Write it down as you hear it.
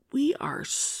we are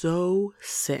so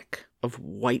sick of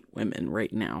white women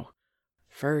right now.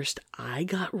 First, I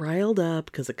got riled up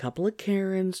because a couple of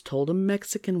Karens told a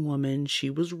Mexican woman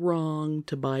she was wrong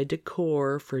to buy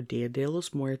decor for Dia de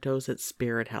los Muertos at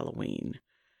Spirit Halloween.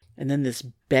 And then this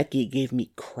Becky gave me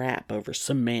crap over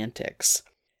semantics.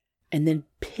 And then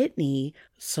Pitney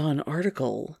saw an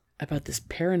article about this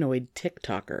paranoid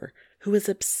TikToker who is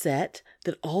upset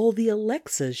that all the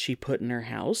Alexas she put in her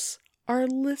house are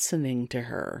listening to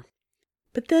her.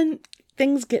 But then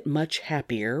things get much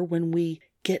happier when we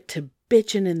get to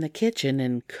bitchin' in the kitchen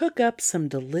and cook up some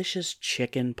delicious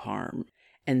chicken parm.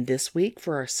 And this week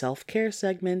for our self-care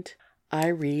segment, I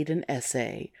read an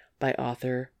essay by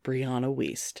author Brianna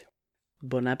Wiest.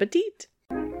 Bon appetit!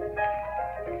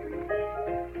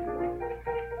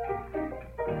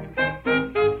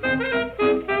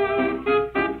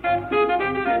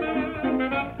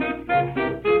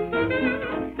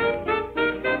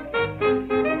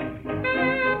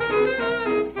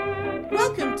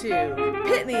 Welcome to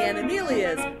Pitney and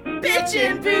Amelia's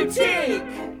Bitchin' Boutique!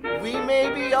 We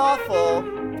may be awful,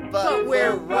 but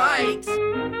we're right!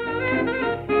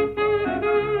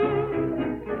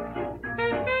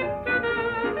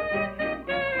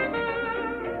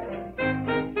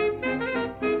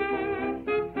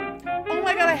 Oh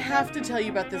my god, I have to tell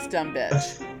you about this dumb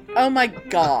bitch. Oh my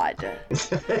god.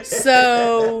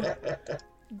 So,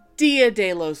 Dia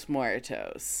de los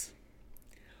Muertos.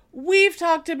 We've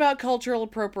talked about cultural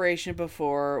appropriation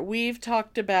before. We've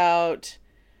talked about,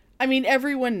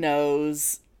 everyone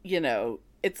knows,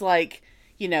 it's like,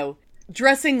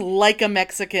 dressing like a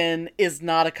Mexican is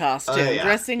not a costume.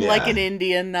 Dressing like an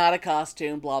Indian, not a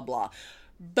costume, blah, blah.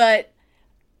 But,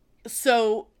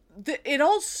 so, it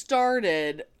all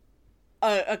started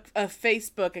a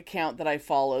Facebook account that I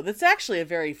follow that's actually a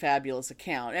very fabulous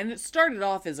account. And it started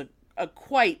off as a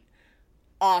quite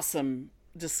awesome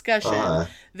discussion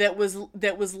that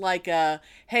was like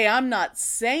hey, I'm not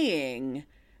saying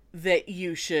that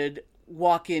you should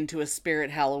walk into a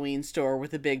Spirit Halloween store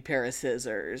with a big pair of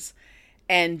scissors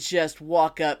and just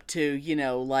walk up to,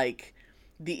 like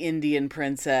the Indian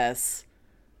princess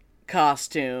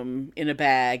costume in a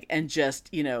bag and just,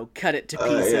 cut it to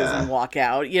pieces and walk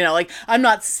out. I'm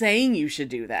not saying you should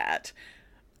do that.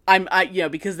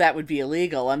 Because that would be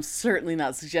illegal. I'm certainly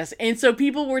not suggesting. And so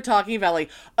people were talking about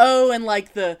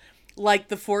the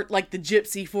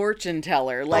gypsy fortune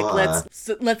teller.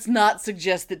 Let's not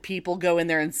suggest that people go in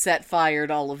there and set fire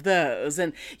to all of those.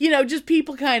 And, just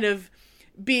people kind of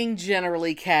being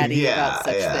generally catty about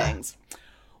such things.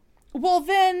 Well,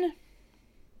 then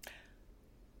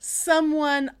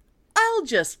someone, I'll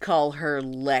just call her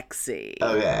Lexi.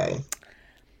 Okay.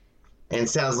 And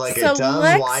sounds like a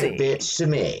dumb white bitch to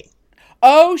me.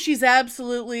 Oh, she's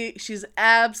absolutely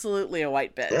a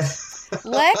white bitch.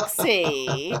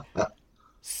 Lexi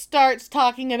starts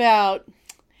talking about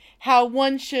how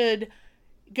one should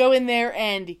go in there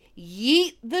and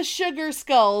yeet the sugar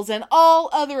skulls and all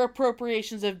other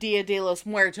appropriations of Dia de los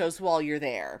Muertos while you're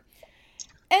there.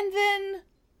 And then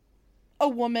a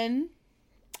woman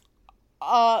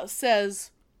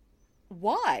says,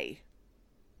 why?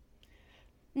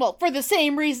 Well, for the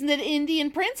same reason that Indian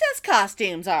princess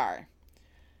costumes are.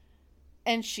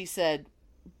 And she said,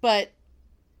 but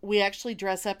we actually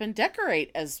dress up and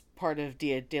decorate as part of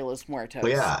Dia de los Muertos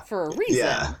for a reason.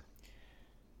 Yeah.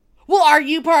 Well, are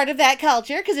you part of that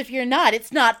culture? Because if you're not,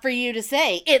 it's not for you to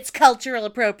say. It's cultural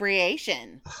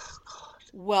appropriation. Oh, God.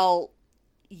 Well,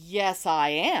 yes, I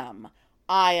am.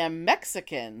 I am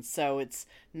Mexican, so it's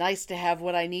nice to have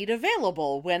what I need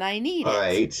available when I need it.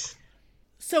 Right.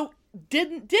 So,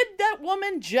 did that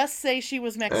woman just say she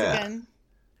was Mexican?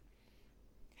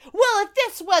 Yeah. Well, if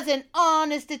this was an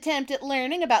honest attempt at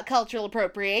learning about cultural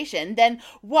appropriation, then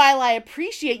while I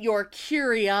appreciate your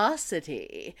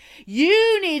curiosity,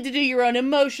 you need to do your own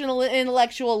emotional and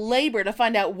intellectual labor to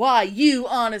find out why you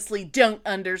honestly don't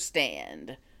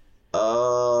understand.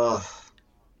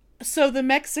 So the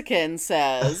Mexican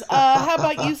says, how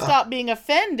about you stop being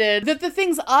offended that the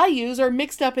things I use are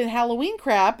mixed up in Halloween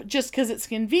crap just because it's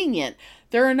convenient.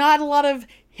 There are not a lot of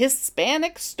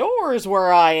Hispanic stores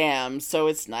where I am, so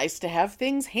it's nice to have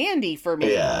things handy for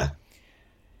me. Yeah.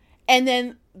 And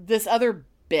then this other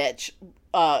bitch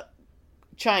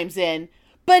chimes in,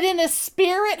 but in a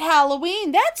Spirit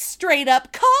Halloween, that's straight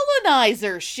up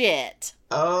colonizer shit.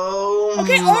 Oh,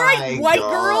 okay, all right, white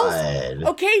God. Girls.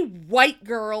 Okay, white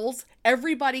girls,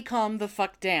 everybody calm the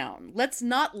fuck down. Let's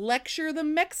not lecture the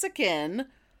Mexican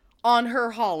on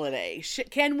her holiday.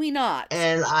 Can we not?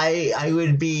 And I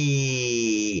would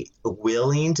be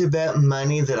willing to bet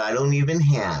money that I don't even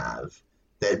have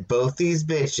that both these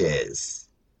bitches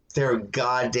They're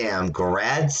goddamn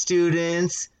grad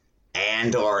students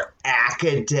and or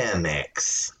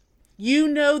academics. You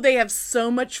know they have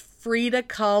so much Frida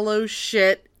Kahlo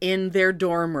shit in their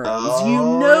dorm rooms. Oh,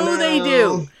 you know they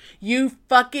do. You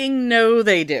fucking know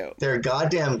they do. They're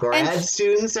goddamn grad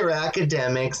students or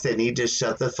academics that need to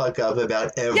shut the fuck up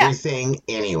about everything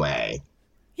anyway.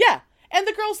 Yeah. And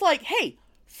the girl's like, hey,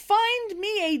 find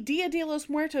me a Dia de los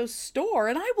Muertos store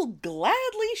and I will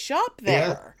gladly shop there.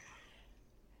 Yeah.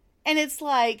 And it's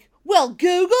like, well,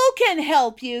 Google can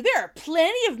help you. There are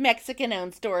plenty of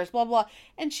Mexican-owned stores, blah, blah.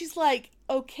 And she's like,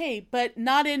 okay, but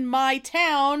not in my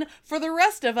town. For the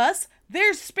rest of us,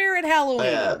 there's Spirit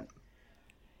Halloween.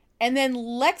 And then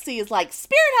Lexi is like,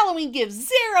 Spirit Halloween gives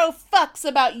zero fucks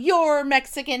about your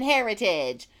Mexican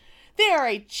heritage.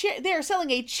 They're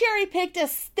selling a cherry-picked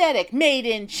aesthetic made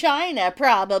in China,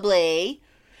 probably,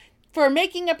 for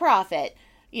making a profit.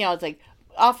 You know, it's like,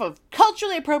 off of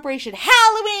culturally appropriation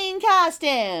Halloween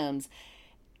costumes.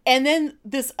 And then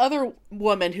this other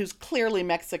woman who's clearly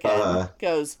Mexican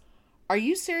goes, are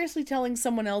you seriously telling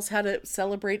someone else how to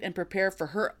celebrate and prepare for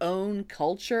her own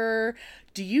culture?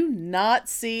 Do you not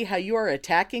see how you are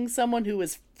attacking someone who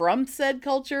is from said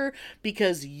culture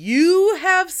because you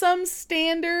have some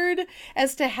standard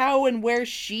as to how and where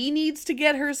she needs to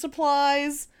get her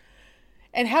supplies?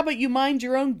 And how about you mind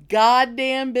your own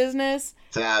goddamn business?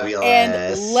 Fabulous.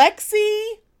 And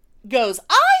Lexi goes,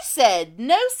 I said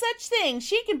no such thing.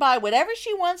 She can buy whatever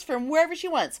she wants from wherever she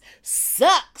wants.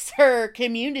 Sucks her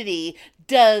community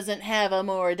doesn't have a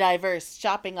more diverse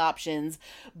shopping options.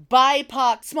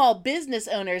 BIPOC small business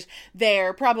owners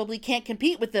there probably can't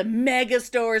compete with the mega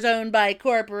stores owned by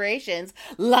corporations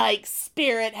like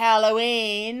Spirit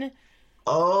Halloween.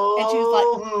 Oh, and she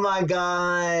was like, my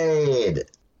God.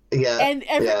 Yeah. And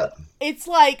it's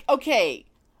like, okay,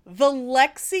 the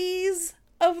Lexis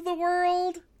of the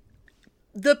world,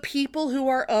 the people who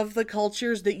are of the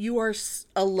cultures that you are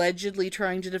allegedly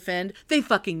trying to defend, they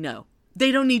fucking know.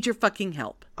 They don't need your fucking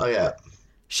help. Oh, yeah.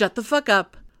 Shut the fuck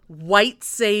up, white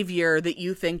savior that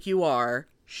you think you are.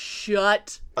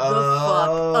 Shut the fuck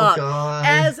up. God.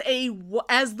 As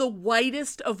the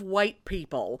whitest of white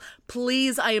people,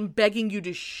 please, I am begging you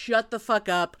to shut the fuck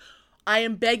up. I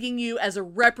am begging you as a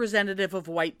representative of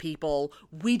white people.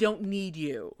 We don't need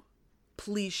you.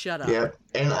 Please shut up. Yep.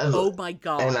 And oh my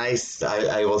God. And I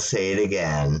will say it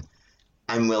again.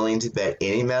 I'm willing to bet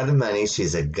any amount of money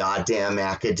she's a goddamn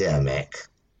academic.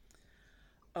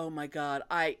 Oh my God.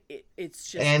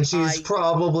 It's just. And she's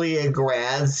probably a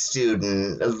grad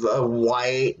student, a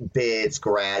white bitch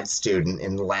grad student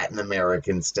in Latin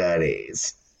American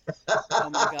studies. Oh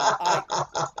my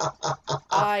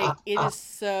God. It is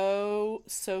so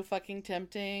fucking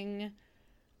tempting.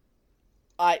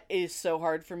 It is so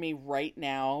hard for me right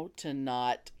now to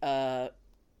not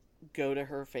go to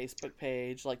her Facebook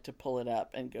page, like to pull it up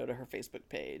and go to her Facebook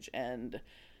page. And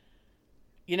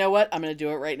you know what? I'm going to do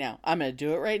it right now.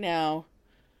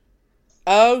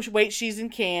 Oh, wait, she's in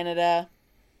Canada.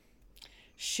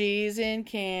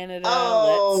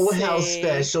 Oh, how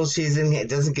special. It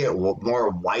doesn't get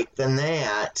more white than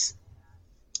that.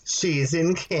 She's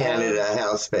in Canada.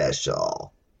 How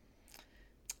special.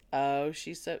 Oh,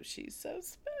 she's so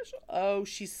special. Oh,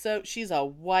 she's a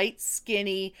white,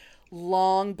 skinny,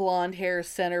 long blonde hair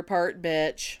center part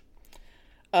bitch.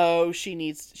 Oh, she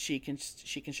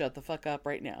can shut the fuck up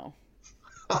right now.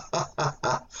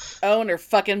 Oh, and her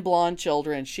fucking blonde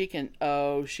children. She can.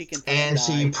 And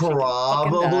she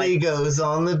probably goes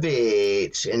on the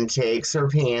beach and takes her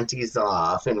panties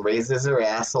off and raises her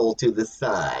asshole to the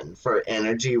sun for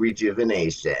energy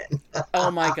rejuvenation.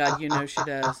 Oh my God, you know she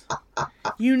does.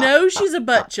 You know she's a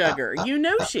butt chugger. You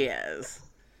know she is.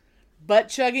 Butt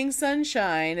chugging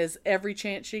sunshine is every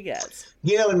chance she gets.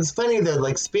 You know, and it's funny though,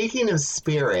 like speaking of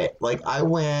Spirit, like I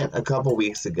went a couple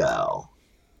weeks ago.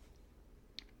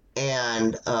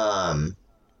 And I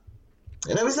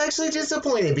was actually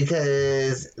disappointed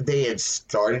because they had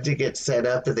started to get set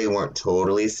up, but they weren't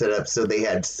totally set up. So they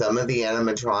had some of the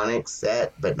animatronics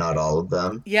set, but not all of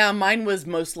them. Yeah, mine was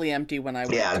mostly empty when I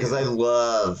went. Yeah, because I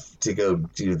love to go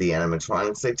do the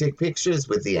animatronics. I take pictures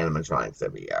with the animatronics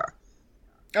every year.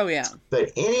 Oh, yeah.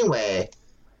 But anyway,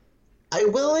 I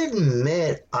will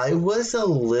admit I was a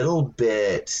little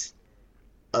bit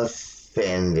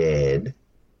offended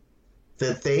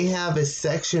that they have a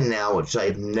section now, which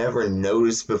I'd never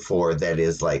noticed before, that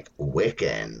is like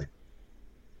Wiccan.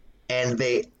 And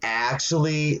they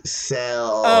actually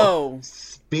sell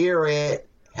Spirit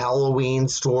Halloween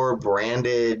store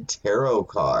branded tarot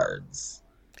cards.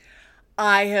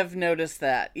 I have noticed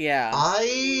that, yeah. I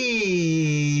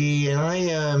and I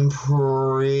am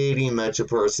pretty much a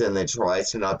person that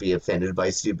tries to not be offended by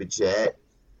stupid shit.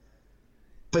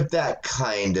 But that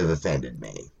kind of offended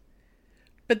me.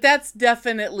 But that's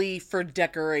definitely for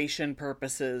decoration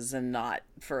purposes and not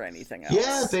for anything else.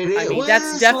 Yeah, but it was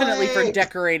that's definitely like, for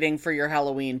decorating for your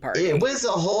Halloween party. It was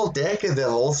a whole deck of the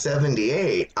whole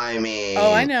 78. I mean...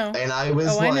 Oh, I know. And I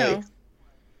was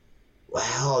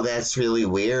wow, that's really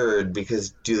weird,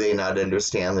 because do they not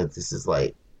understand that this is,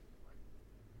 like,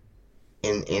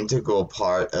 an integral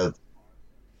part of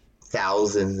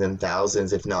thousands and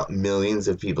thousands, if not millions,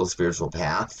 of people's spiritual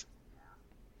path?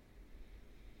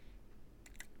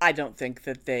 I don't think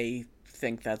that they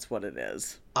think that's what it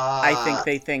is. I think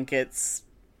they think it's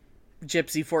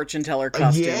gypsy fortune teller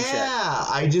costume shit. Yeah,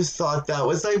 I just thought that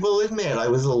was, I will admit, I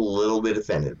was a little bit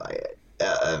offended by it.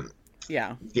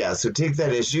 Yeah, so take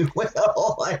that issue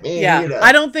well. I mean, yeah, you know.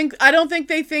 I don't think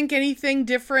they think anything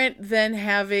different than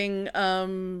having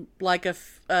like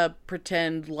a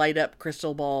pretend light up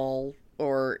crystal ball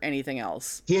or anything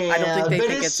else. Yeah, I don't think they but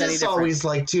think it's any just different. always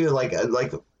like too, like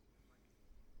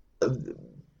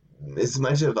as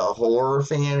much of a horror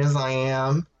fan as I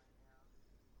am,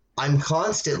 I'm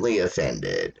constantly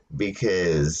offended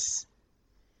because,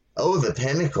 oh, the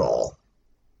pinnacle.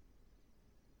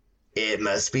 It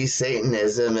must be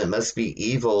Satanism, it must be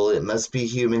evil, it must be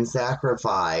human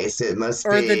sacrifice, it must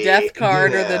or be... the death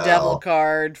card, you know, or the devil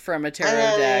card from a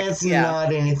tarot deck. It's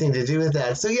not anything to do with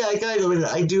that. So yeah,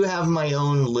 I do have my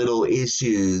own little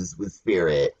issues with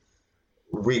spirit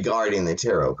regarding the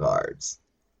tarot cards.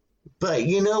 But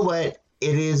you know what?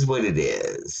 It is what it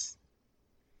is.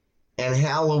 And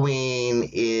Halloween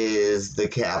is the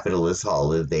capitalist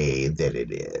holiday that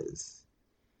it is.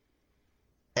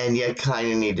 And you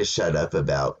kind of need to shut up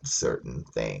about certain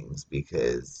things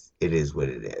because it is what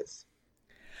it is.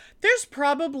 There's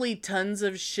probably tons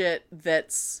of shit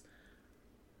that's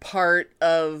part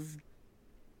of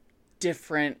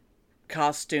different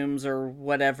costumes or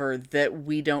whatever that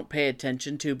we don't pay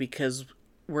attention to because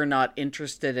we're not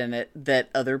interested in it, that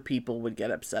other people would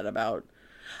get upset about.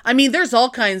 I mean, there's all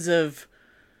kinds of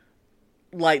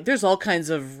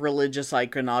religious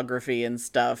iconography and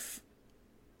stuff,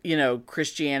 you know,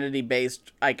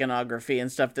 Christianity-based iconography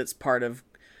and stuff that's part of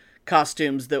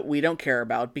costumes that we don't care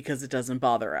about because it doesn't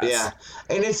bother us. Yeah,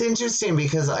 and it's interesting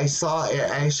because I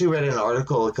actually read an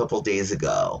article a couple days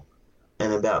ago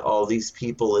and about all these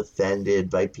people offended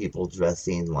by people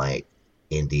dressing like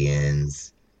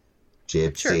Indians,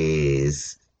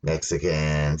 gypsies,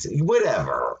 Mexicans,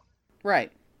 whatever.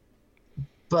 Right.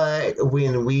 But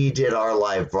when we did our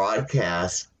live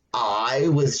broadcast, I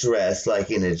was dressed like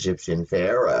an Egyptian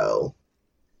pharaoh.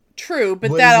 True,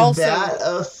 but that also... Was that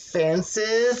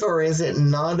offensive, or is it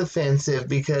not offensive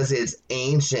because it's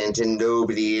ancient and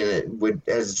nobody in it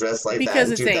has dressed like that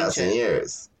in 2,000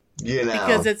 years? You know?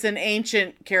 Because it's an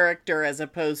ancient character as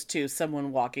opposed to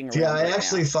someone walking around. Yeah, I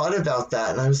actually thought about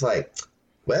that, and I was like,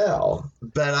 well,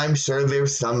 but I'm sure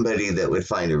there's somebody that would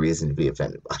find a reason to be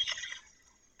offended by it.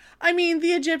 I mean,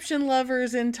 the Egyptian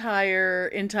lover's entire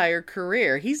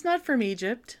career, he's not from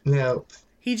Egypt. No.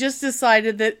 He just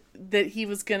decided that he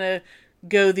was going to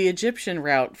go the Egyptian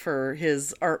route for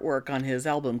his artwork on his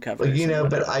album covers. Well, you know,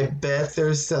 but I bet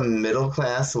there's some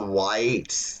middle-class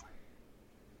white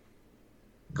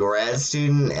grad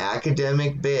student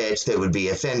academic bitch that would be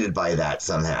offended by that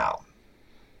somehow.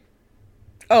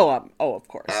 Oh, of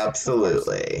course.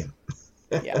 Absolutely.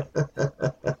 Of course. Yeah.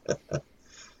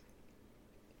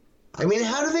 I mean,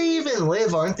 how do they even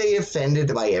live? Aren't they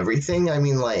offended by everything? I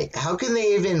mean, like, how can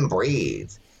they even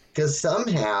breathe? Because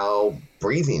somehow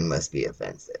breathing must be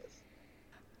offensive.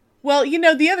 Well, you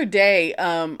know, the other day,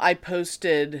 I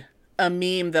posted a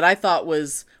meme that I thought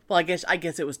was, well, I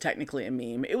guess it was technically a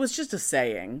meme. It was just a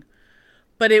saying,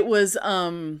 but it was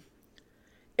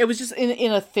just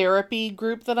in a therapy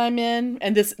group that I'm in,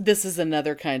 and this is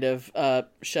another kind of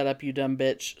shut up you dumb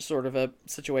bitch sort of a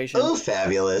situation. Oh,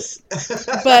 fabulous.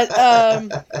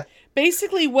 But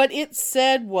basically what it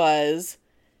said was,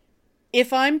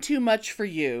 if I'm too much for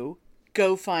you,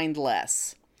 go find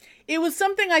less. It was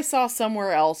something I saw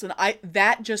somewhere else, and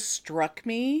that just struck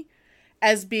me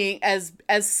as being as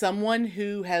someone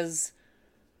who has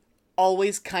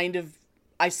always kind of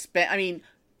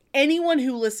anyone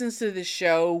who listens to this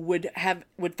show would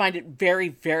find it very,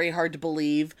 very hard to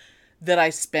believe that I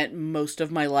spent most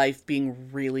of my life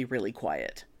being really, really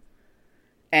quiet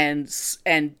and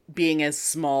being as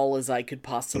small as I could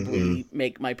possibly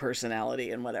make my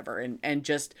personality and whatever, and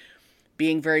just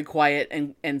being very quiet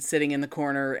and sitting in the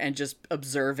corner and just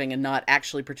observing and not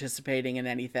actually participating in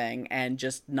anything, and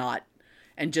just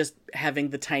having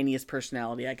the tiniest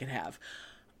personality I could have.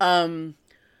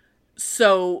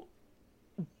 So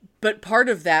But part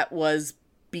of that was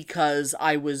because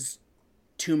I was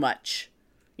too much.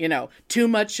 Too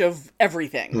much of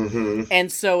everything. Mm-hmm.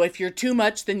 And so if you're too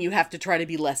much, then you have to try to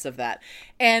be less of that.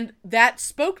 And that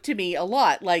spoke to me a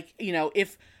lot. Like,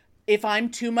 if I'm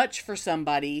too much for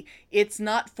somebody, it's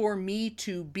not for me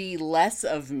to be less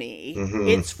of me. Mm-hmm.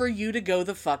 It's for you to go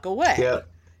the fuck away. Yep.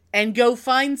 And go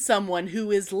find someone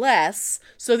who is less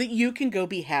so that you can go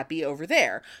be happy over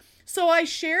there. So I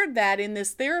shared that in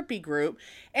this therapy group,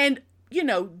 and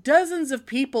dozens of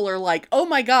people are like, oh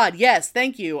my God, yes,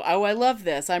 thank you. Oh, I love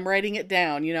this. I'm writing it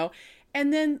down,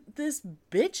 And then this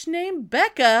bitch named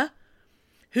Becca,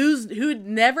 who'd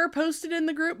never posted in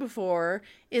the group before,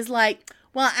 is like,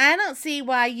 well, I don't see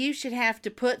why you should have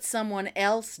to put someone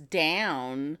else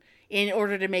down in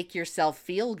order to make yourself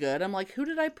feel good. I'm like, who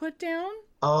did I put down?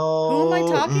 Oh, who am I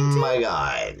talking to? My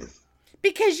God.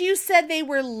 Because you said they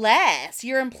were less.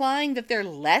 You're implying that they're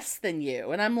less than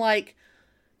you. And I'm like,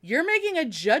 you're making a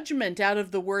judgment out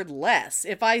of the word less.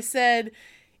 If I said,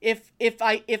 if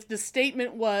the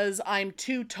statement was, I'm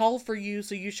too tall for you,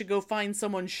 so you should go find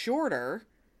someone shorter.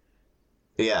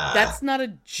 Yeah. That's not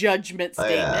a judgment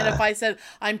statement. Yeah. If I said,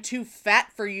 I'm too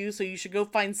fat for you, so you should go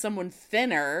find someone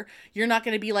thinner, you're not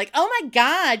going to be like, oh my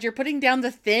God, you're putting down the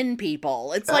thin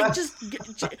people. It's like,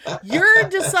 you're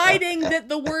deciding that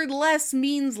the word less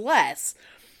means less.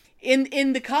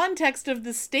 In the context of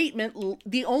the statement,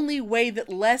 the only way that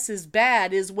less is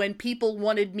bad is when people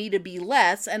wanted me to be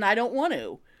less and I don't want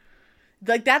to.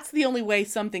 Like, that's the only way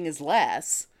something is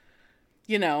less.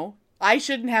 I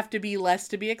shouldn't have to be less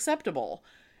to be acceptable.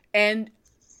 And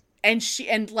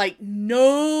like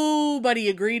nobody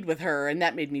agreed with her, and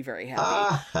that made me very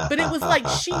happy. But it was like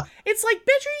it's like, bitch, are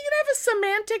you gonna have a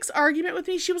semantics argument with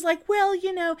me? She was like, well,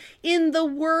 in the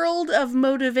world of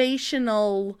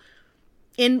motivational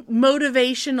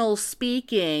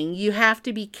speaking, you have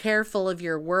to be careful of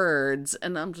your words.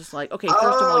 And I'm just like, okay, first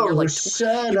of all, you're like,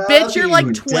 shut up, bitch, you're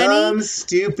like 20. Dumb,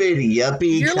 stupid,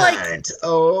 yuppie you're cunt. Like,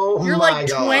 oh, you're my like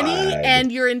 20,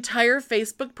 and your entire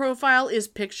Facebook profile is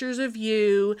pictures of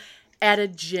you at a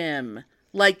gym.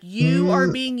 Like, you are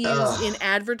being used in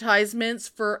advertisements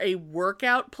for a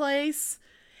workout place.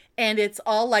 And it's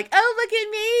all like, oh, look at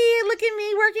me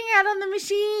working out on the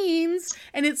machines.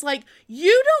 And it's like,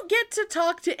 you don't get to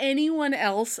talk to anyone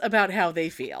else about how they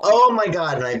feel. Oh my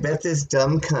God, and I bet this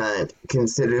dumb cunt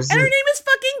considers... And her name is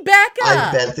fucking Becca!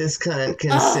 I bet this cunt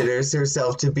considers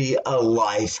herself to be a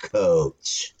life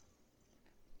coach.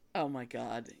 Oh my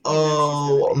God.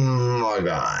 Oh my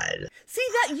God. See,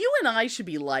 that you and I should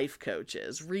be life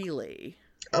coaches, really.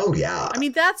 Oh yeah. I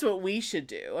mean, that's what we should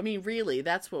do. I mean, really,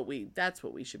 that's what we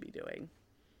should be doing.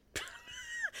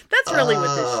 That's really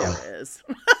what this show is.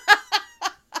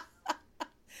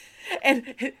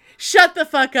 And shut the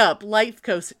fuck up, life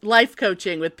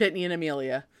coaching with Pitney and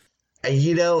Amelia. And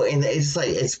it's like,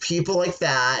 it's people like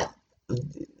that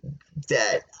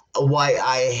why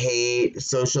I hate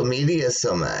social media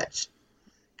so much.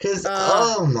 Because,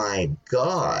 oh my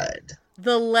God.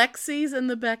 The Lexis and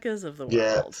the Beccas of the world.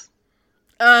 Yep.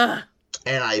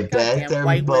 And I bet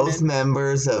they're both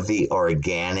members of the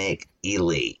organic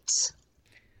elite.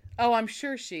 Oh, I'm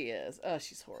sure she is. Oh,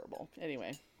 she's horrible.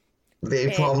 Anyway.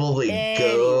 They probably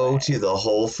go to the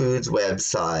Whole Foods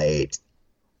website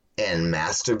and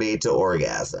masturbate to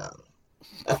orgasm.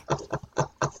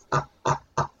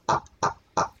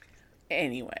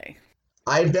 Anyway.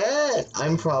 I bet.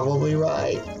 I'm probably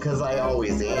right, because I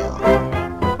always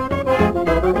am.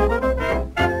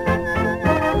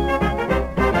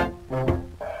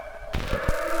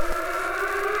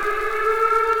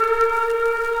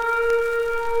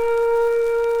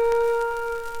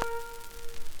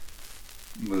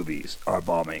 Movies are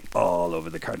bombing all over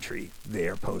the country. They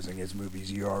are posing as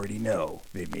movies you already know.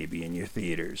 They may be in your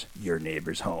theaters, your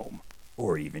neighbor's home,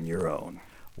 or even your own.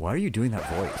 Why are you doing that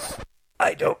voice?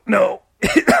 I don't know.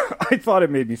 I thought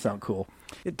it made me sound cool.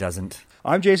 It doesn't.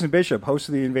 I'm Jason Bishop, host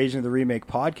of the Invasion of the Remake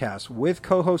podcast, with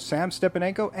co-hosts Sam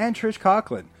Stepanenko and Trish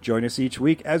Coughlin. Join us each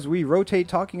week as we rotate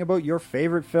talking about your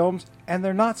favorite films and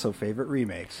their not-so-favorite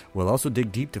remakes. We'll also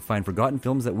dig deep to find forgotten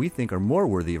films that we think are more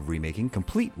worthy of remaking,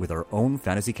 complete with our own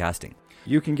fantasy casting.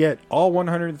 You can get all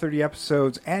 130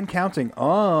 episodes and counting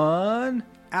on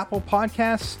Apple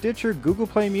Podcasts, Stitcher, Google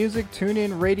Play Music,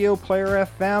 TuneIn, Radio, Player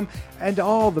FM, and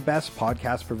all the best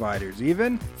podcast providers,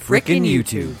 even frickin'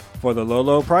 YouTube. For the low,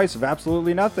 low price of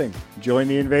absolutely nothing. Join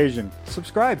the invasion.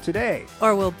 Subscribe today.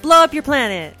 Or we'll blow up your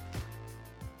planet.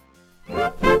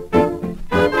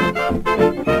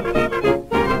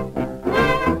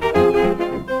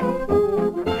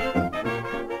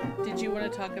 Did you want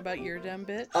to talk about your dumb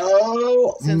bit?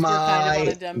 Oh Since my we're kind of on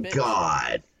a dumb bitch.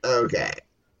 God. Okay.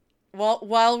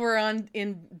 while we're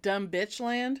in dumb bitch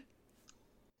land.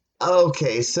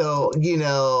 Okay, so,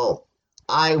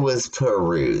 I was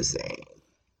perusing.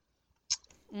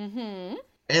 Mm-hmm.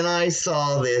 And I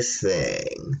saw this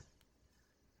thing.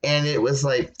 And it was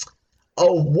like,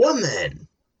 a woman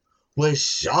was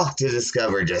shocked to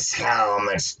discover just how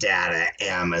much data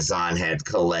Amazon had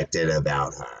collected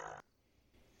about her.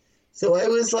 So I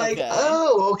was like,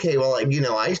 okay, well,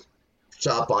 I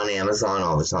shop on Amazon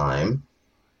all the time.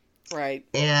 Right.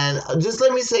 And just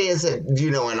let me say, as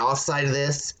an offside of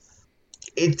this,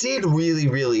 it did really,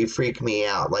 really freak me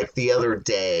out. Like the other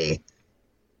day,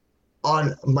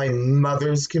 on my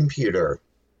mother's computer,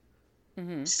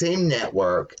 same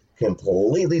network,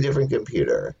 completely different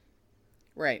computer.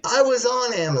 Right. I was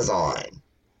on Amazon.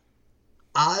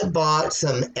 I bought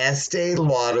some Estee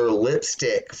Lauder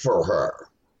lipstick for her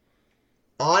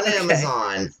on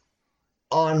Amazon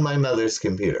on my mother's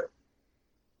computer.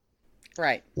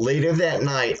 Right. Later that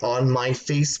night on my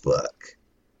Facebook,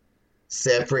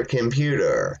 separate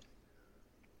computer,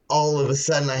 all of a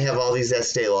sudden I have all these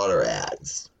Estee Lauder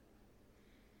ads.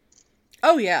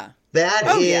 Oh, yeah.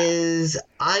 That is,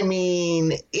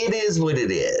 it is what it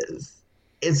is.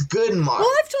 It's good marketing.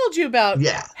 Well, I've told you about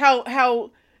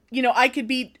how I could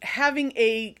be having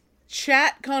a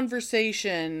chat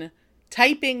conversation,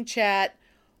 typing chat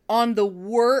on the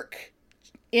work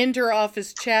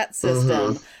inter-office chat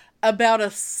system about a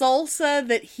salsa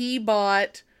that he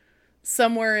bought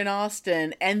somewhere in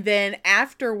Austin, and then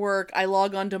after work I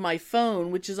log onto my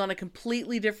phone, which is on a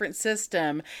completely different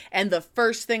system, and the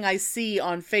first thing I see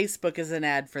on Facebook is an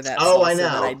ad for that salsa I know.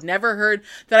 that I'd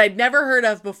never heard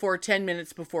of before 10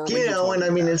 minutes before.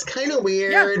 It's kind of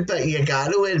weird, but you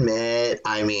got to admit,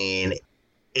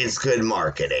 it's good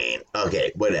marketing.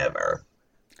 Okay, whatever.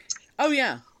 Oh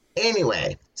yeah.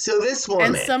 Anyway, so this woman...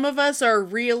 And some of us are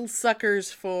real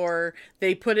suckers for,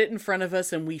 they put it in front of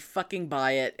us and we fucking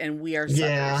buy it, and we are suckers.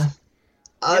 Yeah.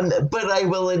 But I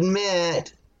will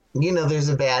admit, there's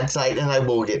a bad side, and I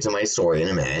will get to my story in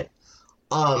a minute.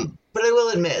 But I will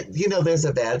admit, there's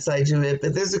a bad side to it,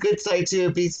 but there's a good side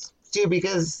to it too,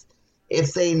 because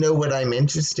if they know what I'm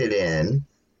interested in,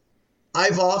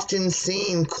 I've often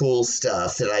seen cool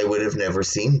stuff that I would have never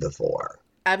seen before.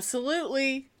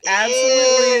 Absolutely.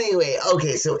 Anyway, half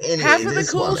of the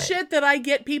cool shit that I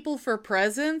get people for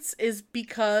presents is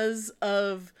because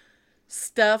of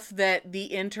stuff that the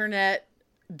internet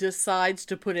decides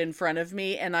to put in front of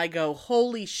me, and I go,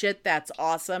 holy shit, that's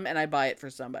awesome, and I buy it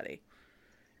for somebody.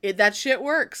 That shit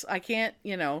works. I can't,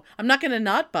 I'm not going to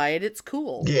not buy it. It's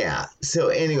cool. Yeah. So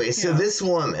anyway, this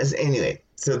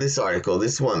article,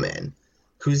 this woman,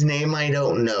 whose name I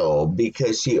don't know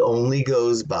because she only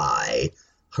goes by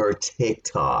her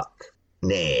TikTok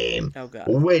name,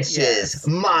 which is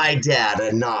My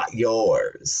Data, Not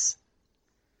Yours.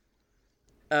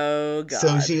 Oh, God.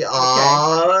 So she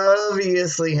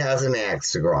obviously has an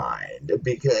axe to grind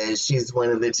because she's one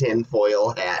of the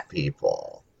tinfoil hat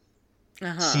people.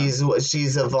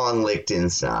 She's a von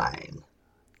Lichtenstein.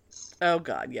 Oh,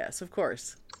 God, yes, of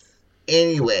course.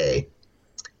 Anyway,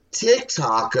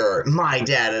 TikToker, My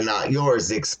Data, Not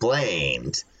Yours,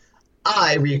 explained,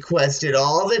 I requested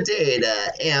all the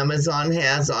data Amazon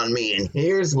has on me, and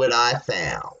here's what I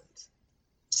found.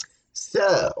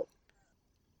 So,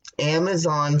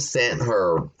 Amazon sent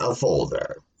her a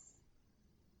folder.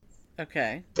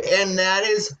 Okay. And that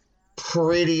is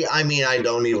pretty, I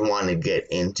don't even want to get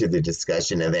into the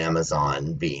discussion of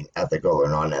Amazon being ethical or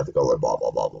non-ethical or blah, blah,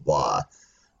 blah, blah, blah.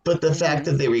 But the fact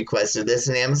that they requested this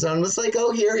and Amazon was like,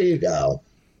 oh, here you go.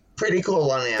 Pretty cool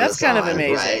on Amazon. That's kind of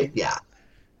amazing. Right? Yeah.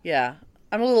 Yeah.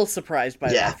 I'm a little surprised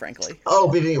by that, frankly. Oh,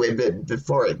 but anyway,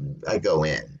 before I go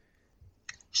in,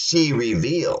 she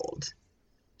revealed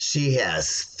she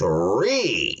has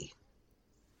 3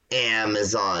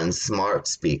 Amazon smart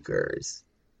speakers,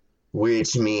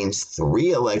 which means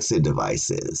 3 Alexa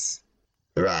devices,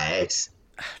 right?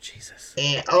 Oh, Jesus.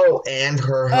 And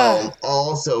her home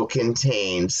also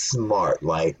contained smart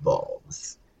light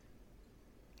bulbs.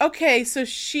 Okay, so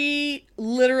she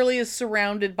literally is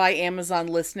surrounded by Amazon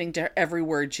listening to every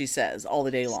word she says all the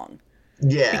day long.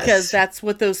 Yes. Because that's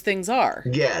what those things are.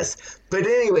 Yes. But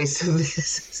anyway, so this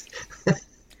is...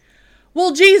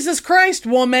 Well, Jesus Christ,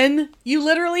 woman. You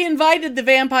literally invited the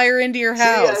vampire into your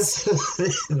house.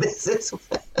 Yes. This is...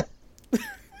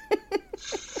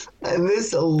 And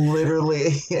this literally...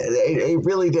 It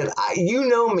really did. You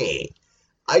know me.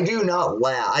 I do not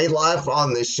laugh. I laugh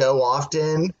on the show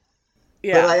often.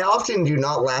 Yeah. But I often do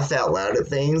not laugh out loud at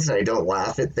things, and I don't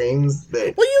laugh at things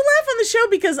that... Well, you laugh on the show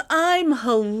because I'm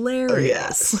hilarious.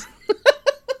 Yes.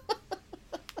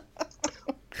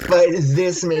 But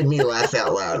this made me laugh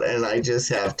out loud, and I just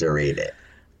have to read it.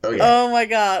 Okay. Oh my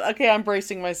god. Okay, I'm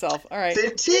bracing myself. All right.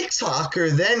 The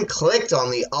TikToker then clicked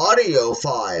on the audio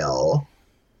file,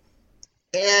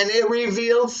 and it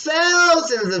revealed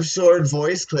thousands of short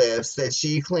voice clips that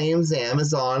she claims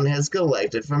Amazon has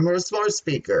collected from her smart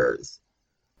speakers.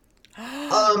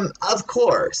 Of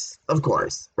course.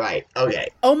 Right. Okay.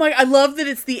 Oh my, I love that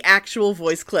it's the actual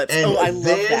voice clips. And I love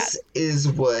that. This is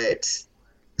what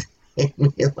made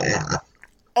me laugh.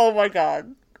 Oh my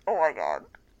god.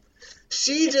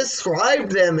 She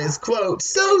described them as, quote,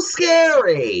 so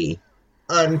scary,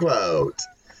 unquote.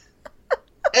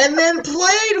 And then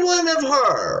played one of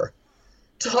her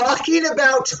talking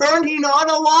about turning on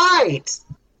a light.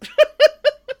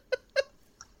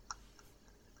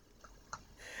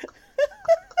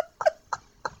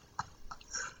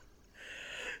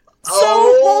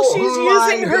 While she's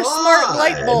using her smart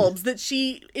light bulbs that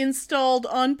she installed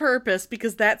on purpose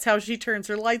because that's how she turns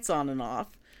her lights on and off.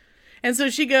 And so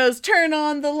she goes, turn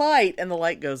on the light, and the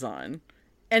light goes on.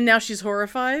 And now she's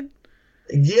horrified?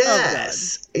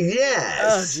 Yes.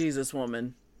 Oh, Jesus,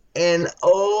 woman. And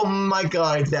oh my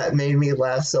god, that made me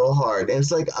laugh so hard. And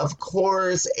it's like, of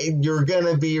course, you're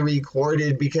gonna be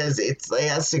recorded because it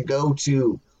has to go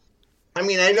to... I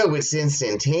mean, I know it's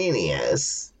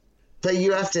instantaneous, but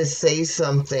you have to say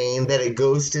something that it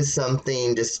goes to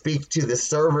something to speak to the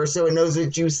server so it knows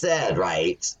what you said,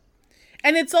 right?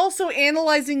 And it's also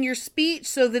analyzing your speech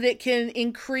so that it can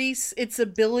increase its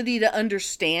ability to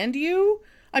understand you.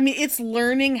 I mean, it's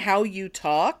learning how you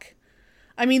talk.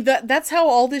 I mean, that's how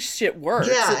all this shit works.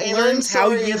 Yeah, it and learns how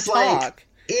you talk. Like,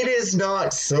 it is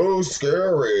not so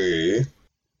scary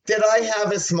that I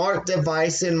have a smart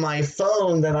device in my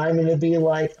phone that I'm going to be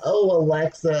like, oh,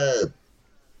 Alexa,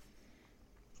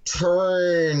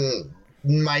 turn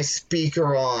my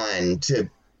speaker on to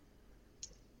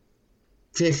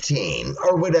 15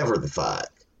 or whatever the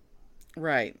fuck.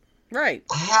 Right.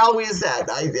 How is that?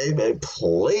 I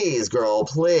please, girl,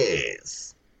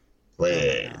 please.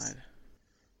 Oh,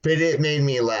 but it made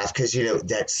me laugh because,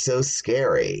 that's so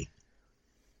scary.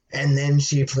 And then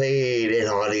she played an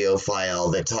audio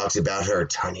file that talks about her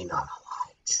turning on a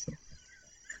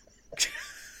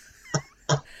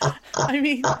light. I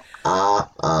mean,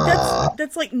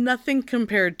 that's like nothing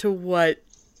compared to what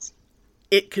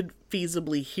it could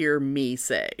feasibly hear me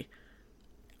say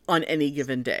on any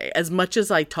given day. As much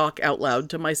as I talk out loud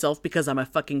to myself because I'm a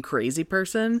fucking crazy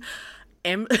person,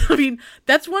 I mean,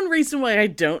 that's one reason why I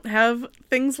don't have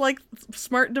things like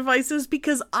smart devices,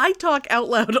 because I talk out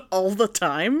loud all the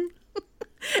time.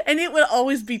 And it would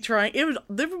always be there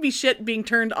would be shit being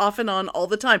turned off and on all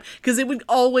the time, because it would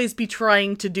always be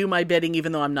trying to do my bidding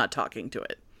even though I'm not talking to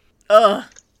it. Ugh.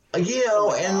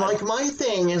 And like my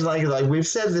thing is like we've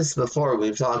said this before,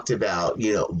 we've talked about,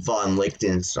 von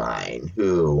Lichtenstein,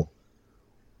 who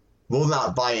will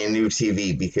not buy a new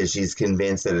TV because she's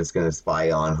convinced that it's going to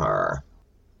spy on her.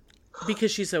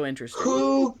 Because she's so interested.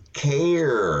 Who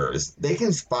cares? They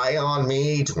can spy on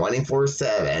me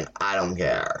 24/7. I don't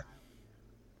care.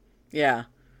 Yeah.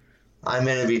 I'm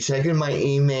going to be checking my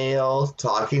email,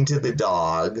 talking to the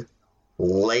dog,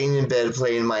 laying in bed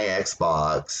playing my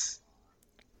Xbox.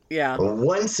 Yeah.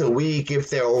 Once a week, if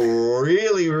they're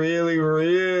really, really,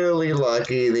 really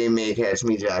lucky, they may catch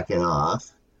me jacking off.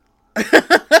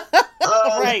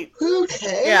 Right. Who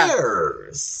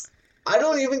cares? Yeah. I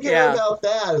don't even care about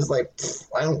that. It's like,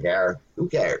 I don't care. Who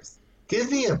cares?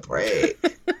 Give me a break.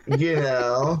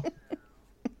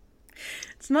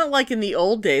 It's not like in the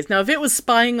old days. Now, if it was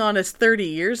spying on us 30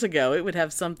 years ago, it would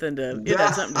have something to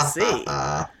see.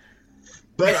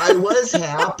 But I was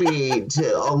happy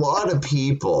a lot of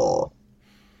people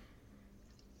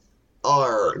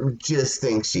just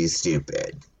think she's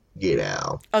stupid,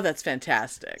 Oh, that's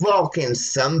fantastic. Well, can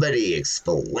somebody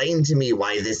explain to me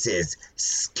why this is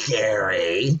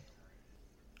scary?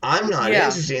 I'm not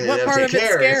interested enough to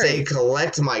care if they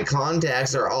collect my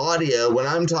contacts or audio when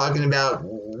I'm talking about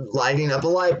lighting up a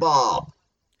light bulb.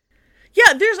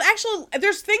 Yeah,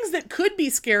 there's things that could be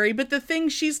scary, but the thing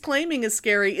she's claiming is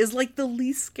scary is like the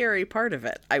least scary part of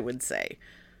it, I would say.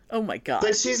 Oh my god.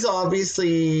 But she's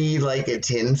obviously like a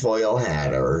tinfoil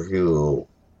hatter who...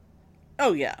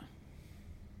 Oh yeah.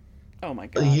 Oh my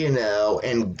god.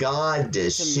 And god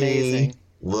does she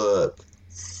look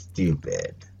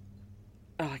stupid.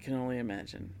 Oh, I can only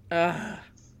imagine.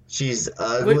 She's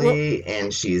ugly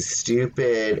and she's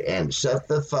stupid and shut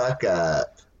the fuck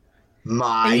up.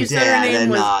 My data,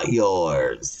 not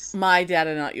yours. My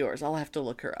data, not yours. I'll have to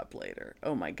look her up later.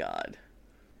 Oh my god.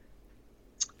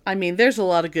 I mean, there's a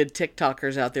lot of good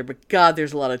TikTokers out there, but God,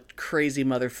 there's a lot of crazy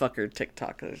motherfucker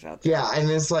TikTokers out there. Yeah, and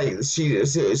it's like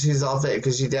she's off it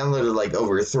because she downloaded like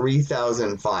over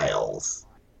 3,000 files.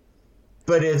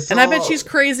 But it's I bet she's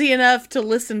crazy enough to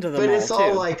listen to them all, too. But it's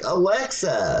all like,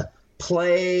 Alexa,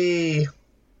 play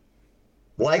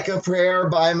Like a Prayer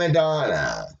by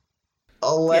Madonna.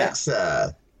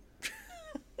 Alexa,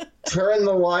 turn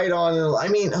the light on. I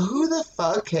mean, who the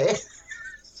fuck cares?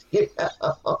 You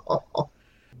know?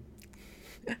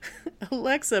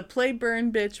 Alexa, play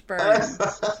Burn Bitch Burn.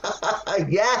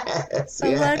 Yes.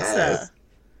 Alexa,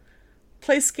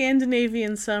 play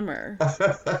Scandinavian Summer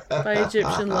by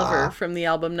Egyptian Lover from the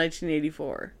album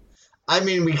 1984. I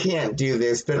mean, we can't do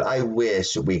this, but I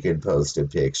wish we could post a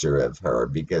picture of her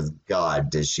because, God,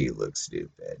 does she look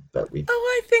stupid. But we.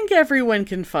 Oh, I think everyone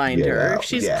can find her.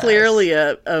 She's clearly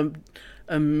a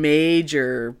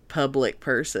major public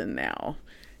person now.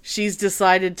 She's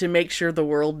decided to make sure the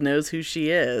world knows who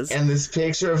she is. And this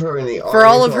picture of her in the article, for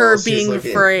all of her being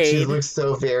afraid. She looks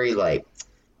so very, like,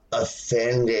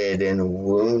 offended and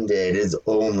wounded as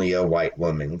only a white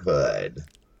woman could.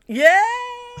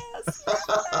 Yes!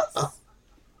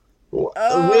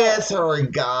 With her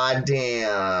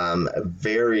goddamn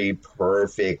very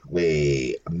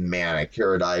perfectly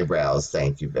manicured eyebrows.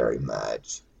 Thank you very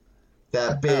much.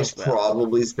 That bitch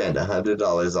probably spent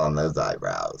 $100 on those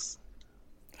eyebrows.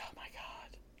 Oh my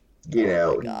God. You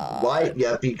know, white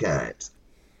yuppie cunt.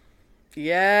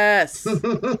 Yes.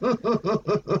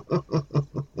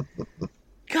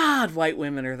 God, white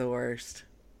women are the worst.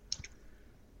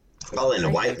 Oh,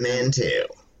 and white men too.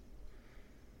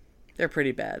 They're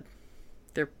pretty bad.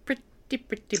 They're pretty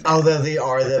bad. Although they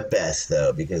are the best,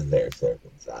 though, because they're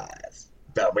circumcised.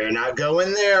 But we're not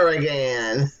going there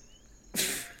again.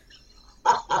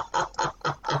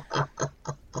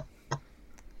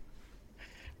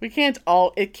 It can't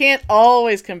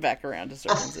always come back around to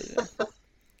circumcision.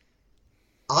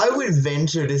 I would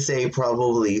venture to say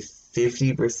probably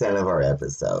 50% of our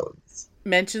episodes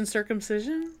mention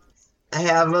circumcision? I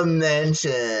have a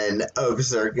mention of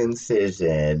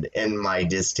circumcision and my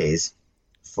distaste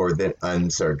for the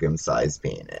uncircumcised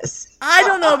penis. I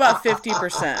don't know about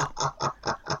 50%.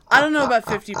 I don't know about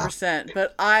 50%,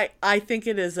 but I think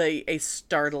it is a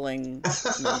startling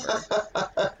number.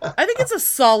 I think it's a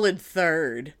solid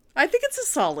third.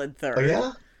 Oh,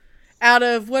 yeah? Out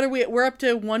of, what are we, we're up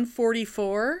to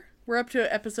 144? We're up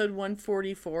to episode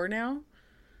 144 now.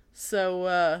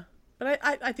 So, but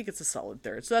I think it's a solid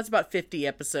third. So that's about 50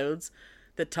 episodes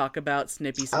that talk about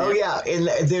Snippy Snip. Oh, yeah. And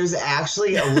there's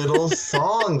actually a little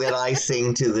song that I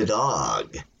sing to the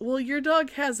dog. Well, your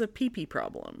dog has a pee-pee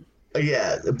problem.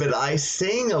 Yeah, but I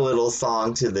sing a little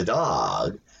song to the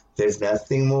dog. There's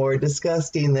nothing more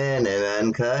disgusting than an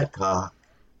uncut cock.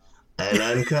 An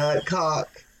uncut cock.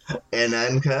 An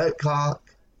uncut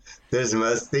cock. There's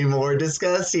nothing more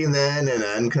disgusting than an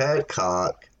uncut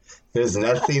cock. There's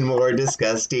nothing more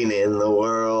disgusting in the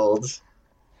world.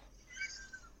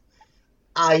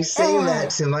 I sing that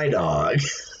to my dog.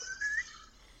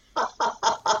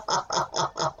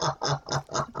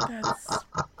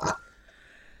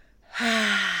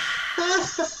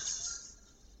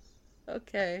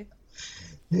 Okay.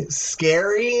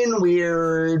 Scary and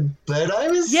weird, but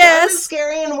I'm a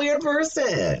scary and weird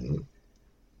person.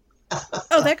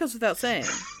 Oh, that goes without saying.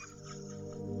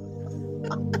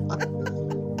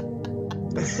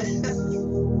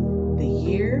 The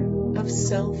Year of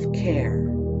Self-Care.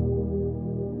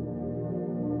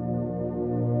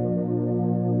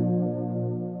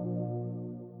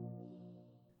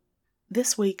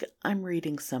 This week, I'm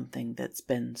reading something that's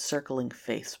been circling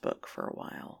Facebook for a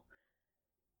while.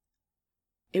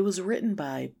 It was written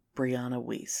by Brianna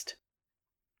Wiest.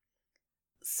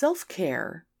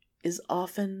 Self-care is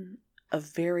often a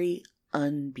very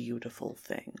unbeautiful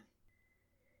thing.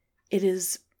 It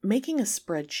is making a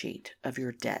spreadsheet of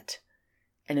your debt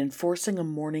and enforcing a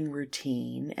morning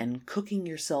routine and cooking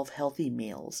yourself healthy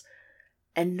meals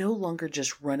and no longer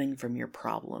just running from your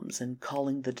problems and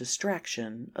calling the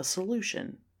distraction a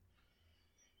solution.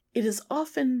 It is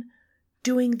often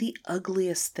doing the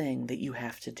ugliest thing that you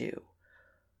have to do,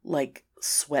 like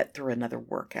sweat through another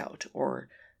workout or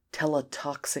tell a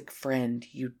toxic friend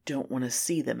you don't want to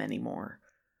see them anymore,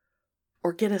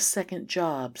 or get a second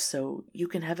job so you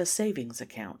can have a savings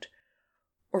account,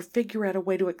 or figure out a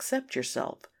way to accept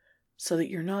yourself so that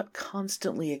you're not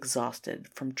constantly exhausted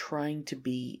from trying to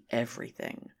be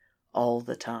everything all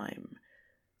the time,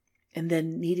 and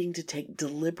then needing to take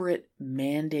deliberate,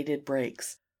 mandated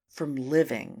breaks from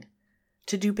living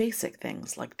to do basic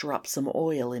things like drop some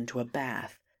oil into a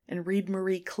bath and read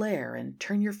Marie Claire and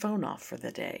turn your phone off for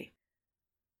the day.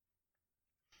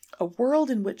 A world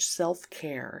in which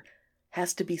self-care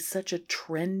has to be such a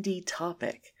trendy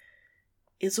topic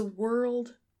is a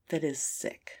world that is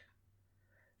sick.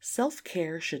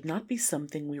 Self-care should not be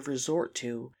something we resort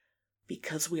to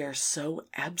because we are so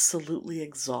absolutely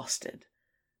exhausted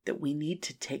that we need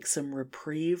to take some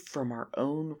reprieve from our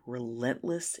own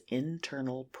relentless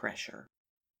internal pressure.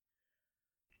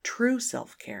 True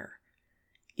self-care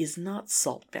is not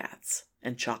salt baths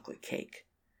and chocolate cake.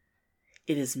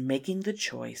 It is making the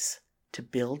choice to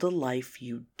build a life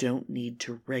you don't need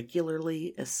to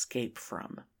regularly escape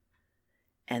from.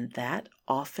 And that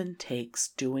often takes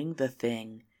doing the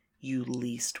thing you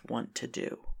least want to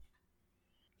do.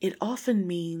 It often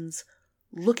means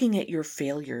looking at your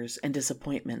failures and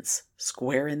disappointments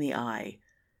square in the eye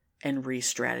and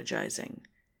re-strategizing.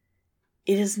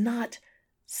 It is not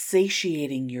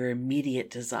satiating your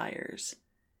immediate desires.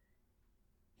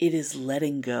 It is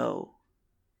letting go.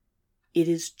 It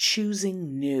is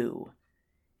choosing new.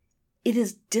 It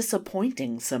is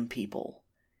disappointing some people.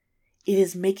 It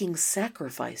is making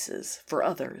sacrifices for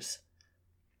others.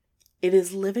 It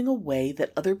is living a way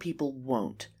that other people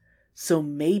won't, so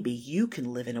maybe you can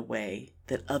live in a way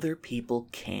that other people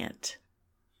can't.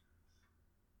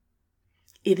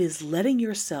 It is letting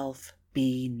yourself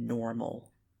be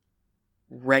normal,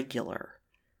 regular,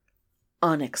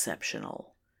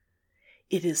 unexceptional.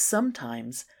 It is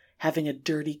sometimes having a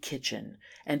dirty kitchen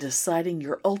and deciding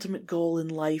your ultimate goal in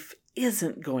life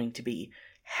isn't going to be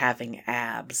having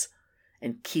abs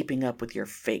and keeping up with your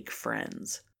fake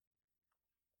friends.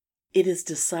 It is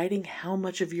deciding how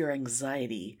much of your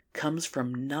anxiety comes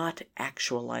from not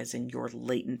actualizing your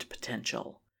latent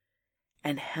potential,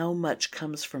 and how much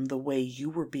comes from the way you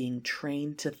were being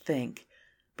trained to think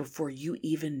before you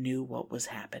even knew what was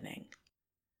happening.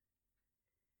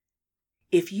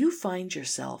 If you find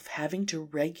yourself having to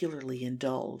regularly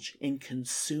indulge in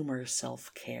consumer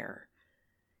self-care,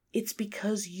 it's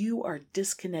because you are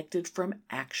disconnected from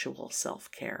actual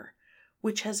self-care,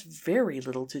 which has very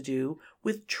little to do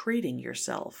with treating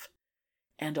yourself,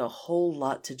 and a whole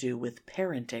lot to do with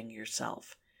parenting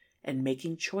yourself and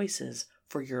making choices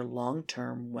for your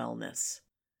long-term wellness.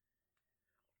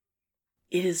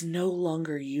 It is no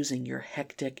longer using your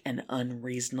hectic and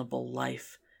unreasonable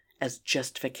life as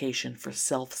justification for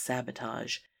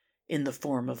self-sabotage in the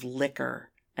form of liquor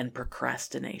and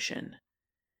procrastination.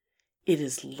 It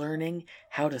is learning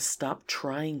how to stop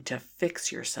trying to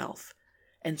fix yourself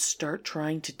and start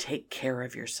trying to take care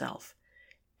of yourself,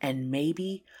 and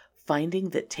maybe finding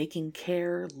that taking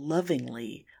care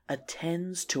lovingly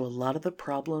attends to a lot of the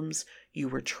problems you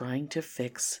were trying to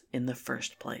fix in the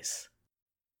first place.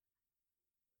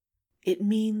 It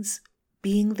means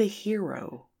being the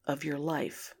hero of your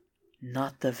life,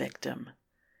 not the victim.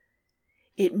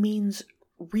 It means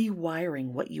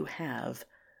rewiring what you have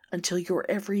until your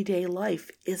everyday life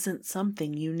isn't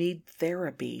something you need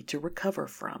therapy to recover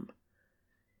from.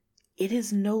 It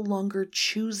is no longer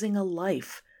choosing a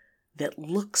life that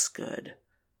looks good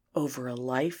over a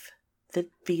life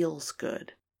that feels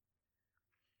good.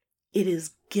 It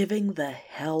is giving the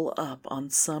hell up on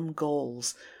some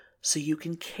goals so you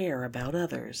can care about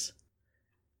others.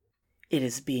 It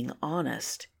is being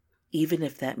honest, even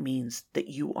if that means that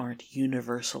you aren't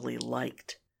universally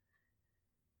liked.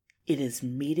 It is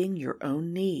meeting your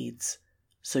own needs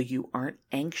so you aren't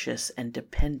anxious and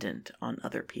dependent on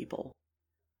other people.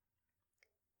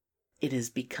 It is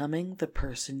becoming the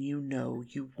person you know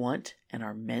you want and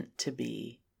are meant to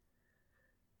be.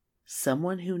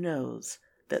 Someone who knows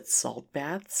that salt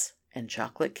baths and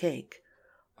chocolate cake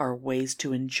are ways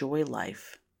to enjoy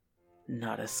life,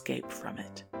 not escape from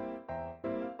it.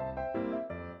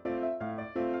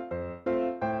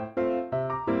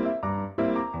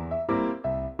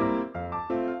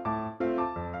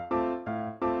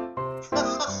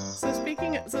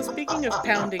 So speaking of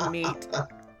pounding meat,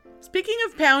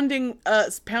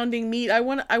 pounding meat, I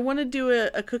want to do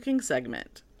a cooking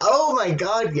segment. Oh my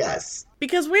God, yes.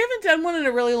 Because we haven't done one in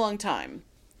a really long time.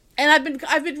 And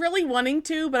I've been really wanting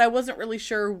to, but I wasn't really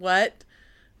sure what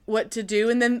to do.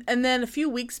 And then a few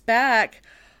weeks back,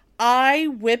 I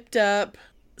whipped up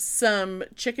some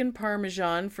chicken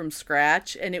parmesan from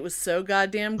scratch, and it was so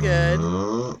goddamn good.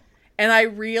 And I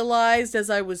realized as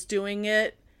I was doing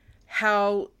it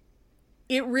how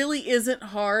it really isn't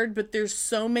hard, but there's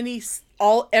so many,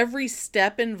 every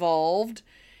step involved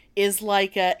is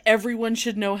like everyone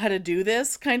should know how to do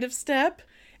this kind of step.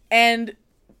 And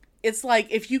it's like,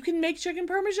 if you can make chicken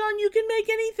parmesan, you can make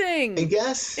anything. I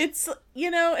guess. It's,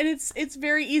 and it's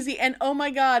very easy. And oh my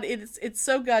God, it's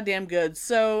so goddamn good.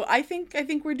 So I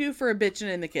think we're due for a bitchin'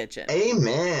 in the kitchen.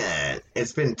 Amen.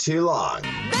 It's been too long.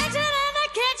 Bitchin' in the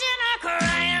kitchen or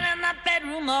crying in the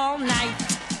bedroom down all night.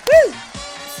 Woo!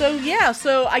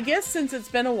 So I guess since it's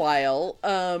been a while,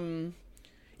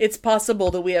 it's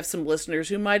possible that we have some listeners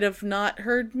who might have not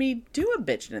heard me do a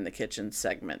Bitchin' in the Kitchen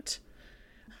segment.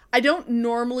 I don't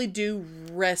normally do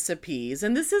recipes,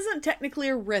 and this isn't technically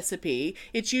a recipe.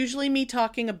 It's usually me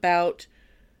talking about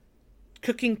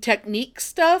cooking technique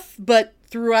stuff, but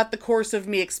throughout the course of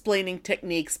me explaining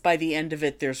techniques, by the end of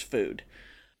it, there's food.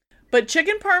 But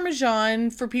chicken parmesan,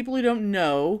 for people who don't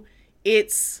know,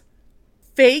 it's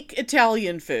fake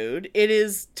Italian food.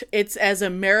 It's as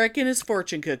American as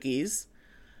fortune cookies.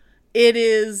 It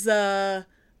is a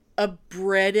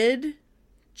breaded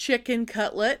chicken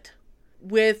cutlet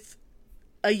with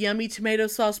a yummy tomato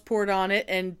sauce poured on it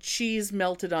and cheese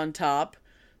melted on top,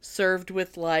 served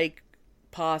with like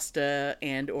pasta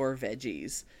and or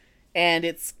veggies. And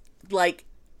it's like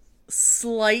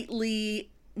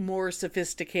slightly more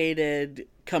sophisticated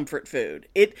comfort food.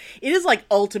 It is like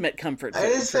ultimate comfort food.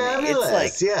 It is fabulous. It's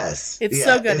like, yes. It's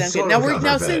so good.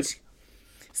 Now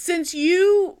since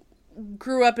you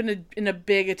grew up in a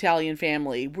big Italian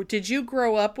family, did you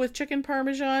grow up with chicken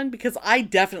parmesan? Because I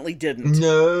definitely didn't.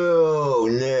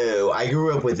 No. I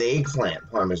grew up with eggplant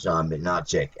parmesan, but not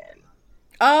chicken.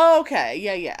 Oh, okay.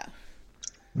 Yeah.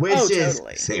 Which is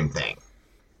totally. Same thing.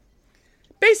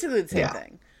 Basically the same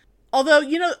thing. Although,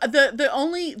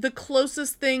 the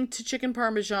closest thing to chicken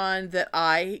parmesan that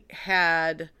I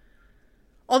had,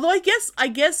 although I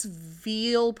guess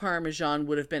veal parmesan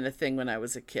would have been a thing when I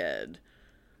was a kid.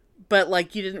 But,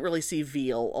 like, you didn't really see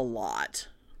veal a lot.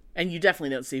 And you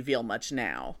definitely don't see veal much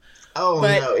now. Oh,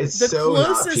 but no, it's so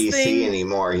not PC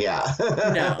anymore, yeah.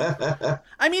 No.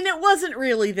 I mean, it wasn't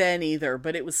really then either,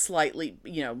 but it was slightly,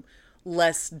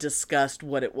 less discussed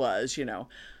what it was,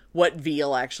 what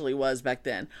veal actually was back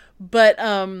then. But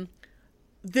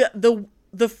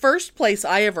the first place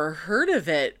I ever heard of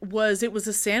it was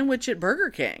a sandwich at Burger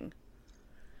King.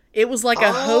 It was like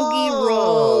a hoagie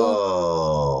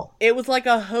roll. It was like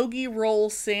a hoagie roll,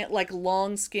 like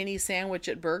long skinny sandwich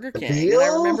at Burger King. Veal?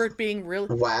 And I remember it being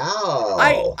really...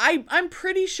 Wow. I'm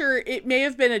pretty sure it may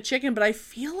have been a chicken, but I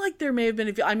feel like there may have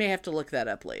been I may have to look that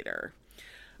up later.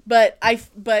 But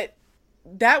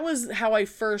that was how I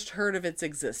first heard of its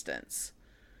existence.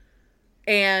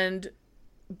 And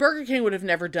Burger King would have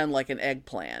never done like an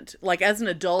eggplant. Like as an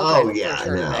adult, I first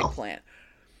heard of eggplant.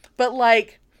 But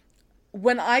like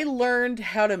when I learned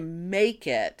how to make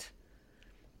it,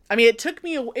 I mean, it took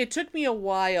me a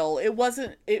while.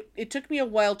 It took me a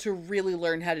while to really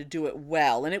learn how to do it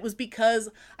well. And it was because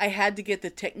I had to get the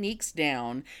techniques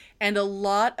down. And a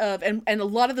lot of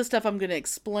the stuff I'm going to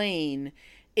explain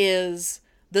is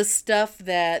the stuff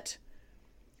that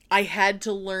I had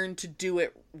to learn to do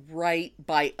it right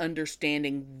by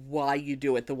understanding why you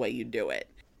do it the way you do it.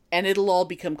 And it'll all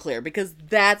become clear because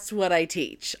that's what I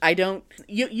teach.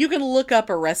 You can look up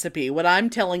a recipe. What I'm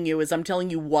telling you is I'm telling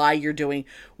you why you do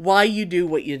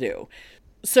what you do.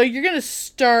 So you're going to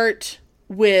start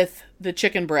with the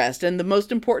chicken breast. And the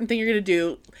most important thing you're going to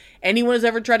do, anyone who's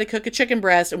ever tried to cook a chicken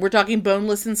breast, and we're talking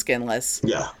boneless and skinless.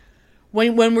 Yeah.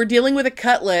 When we're dealing with a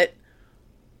cutlet,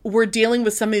 we're dealing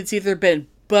with something that's either been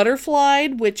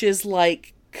butterflied, which is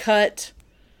like cut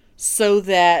so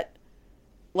that,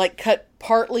 like cut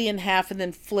partly in half and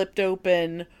then flipped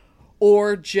open,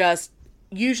 or just,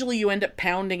 usually you end up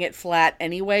pounding it flat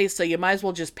anyway, so you might as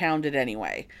well just pound it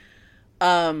anyway.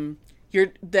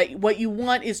 What you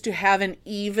want is to have an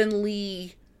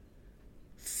evenly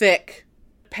thick,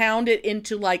 pound it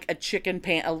into like a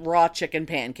raw chicken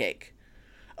pancake.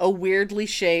 A weirdly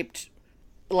shaped,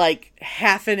 like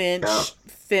half an inch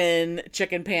thin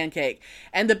chicken pancake.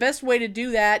 And the best way to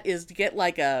do that is to get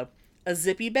like a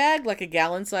zippy bag, like a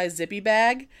gallon-sized zippy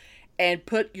bag, and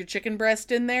put your chicken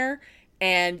breast in there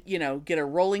and, get a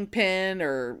rolling pin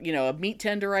or, a meat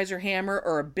tenderizer hammer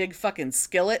or a big fucking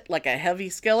skillet, like a heavy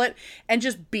skillet, and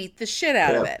just beat the shit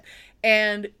out of it.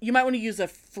 And you might want to use a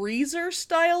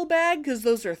freezer-style bag because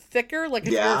those are thicker. Like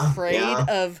if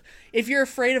you're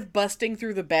afraid of busting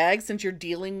through the bag since you're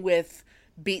dealing with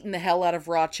beating the hell out of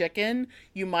raw chicken,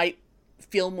 you might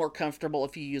feel more comfortable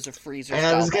if you use a freezer-style bag.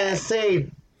 And I was going to say,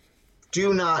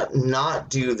 do not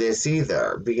do this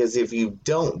either, because if you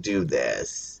don't do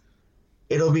this,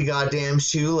 it'll be goddamn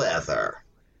shoe leather.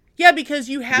 Yeah, because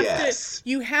you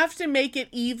have to make it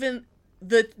even,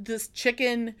 this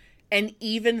chicken an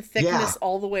even thickness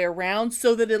all the way around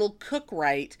so that it'll cook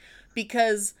right.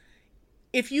 Because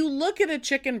if you look at a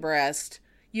chicken breast,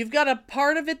 you've got a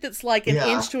part of it that's like an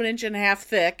inch to an inch and a half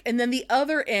thick, and then the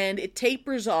other end, it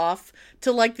tapers off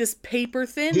to like this paper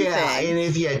thin thing. Yeah, and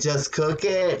if you just cook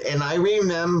it, and I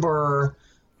remember,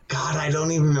 God, I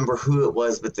don't even remember who it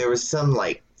was, but there was some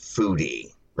like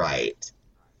foodie, right?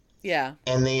 Yeah.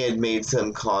 And they had made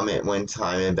some comment one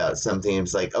time about something. It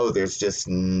was like, oh, there's just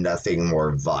nothing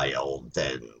more vile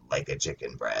than like a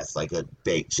chicken breast, like a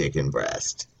baked chicken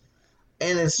breast.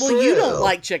 And it's Well, true. you don't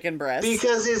like chicken breasts.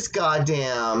 Because it's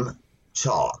goddamn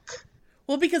chalk.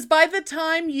 Well, because by the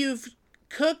time you've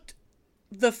cooked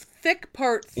the thick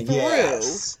part through,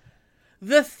 Yes.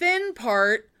 the thin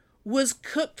part was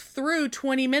cooked through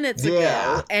 20 minutes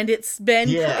Yeah. ago, and it's been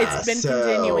So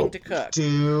continuing to cook.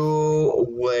 do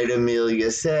what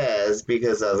Amelia says,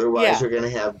 because otherwise Yeah. you're gonna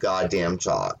have goddamn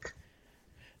chalk.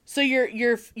 So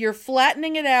you're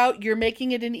flattening it out, you're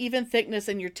making it an even thickness,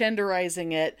 and you're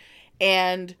tenderizing it,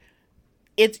 and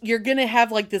you're gonna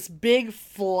have like this big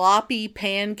floppy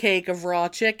pancake of raw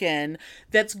chicken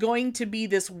that's going to be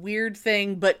this weird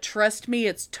thing, but trust me,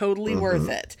 it's totally worth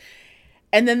it.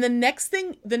 And then the next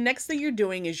thing you're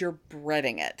doing is you're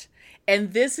breading it.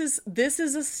 And this is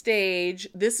a stage,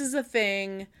 this is a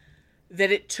thing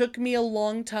that it took me a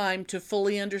long time to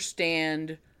fully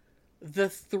understand the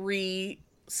 3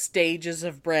 stages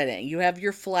of breading. You have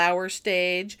your flour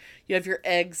stage, you have your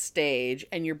egg stage,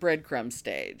 and your breadcrumb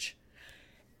stage.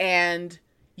 And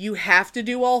you have to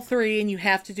do all 3, and you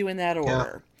have to do in that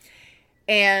order.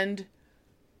 Yeah. And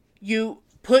you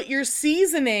put your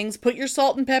seasonings, put your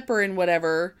salt and pepper and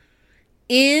whatever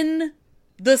in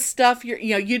the stuff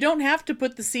you don't have to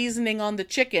put the seasoning on the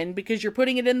chicken because you're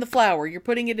putting it in the flour, you're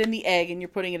putting it in the egg, and you're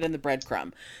putting it in the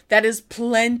breadcrumb. That is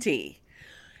plenty.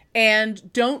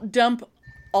 And don't dump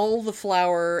all the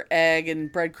flour, egg,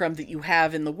 and breadcrumb that you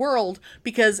have in the world,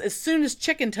 because as soon as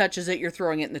chicken touches it, you're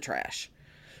throwing it in the trash.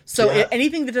 So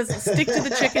anything that doesn't stick to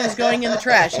the chicken is going in the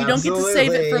trash. You don't get to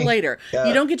save it for later. Yeah.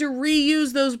 You don't get to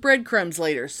reuse those breadcrumbs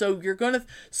later. So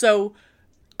so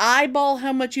eyeball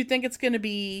how much you think it's going to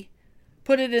be,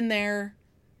 put it in there,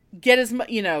 get as much,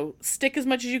 stick as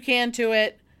much as you can to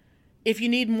it. If you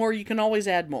need more, you can always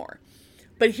add more.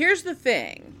 But here's the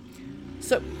thing.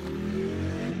 So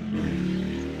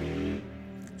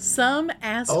some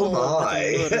asshole. Oh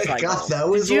my! God, that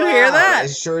was Did you loud. hear that? I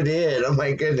sure did. Oh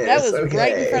my goodness! That was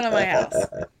right in front of my house.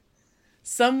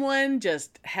 Someone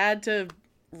just had to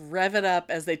rev it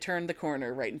up as they turned the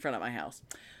corner right in front of my house.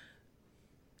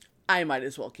 I might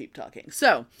as well keep talking.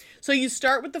 So you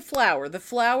start with the flour. The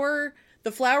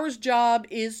flour's job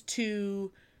is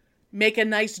to make a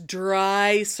nice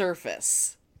dry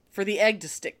surface for the egg to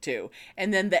stick to,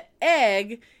 and then the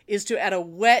egg is to add a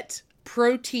wet,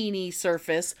 proteiny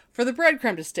surface for the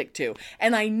breadcrumb to stick to.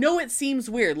 And I know it seems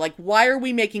weird, like, why are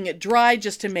we making it dry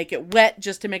just to make it wet,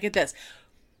 just to make it this?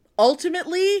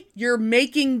 Ultimately, you're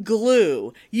making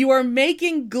glue. You are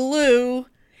making glue,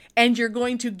 and you're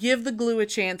going to give the glue a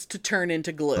chance to turn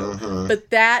into glue.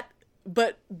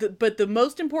 But the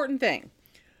most important thing,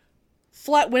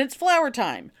 when it's flour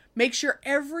time, make sure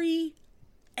every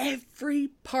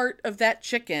part of that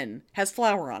chicken has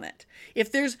flour on it.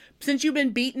 Since you've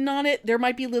been beaten on it, there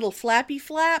might be little flappy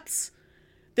flaps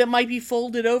that might be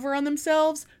folded over on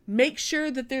themselves. Make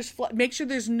sure that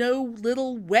there's no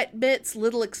little wet bits,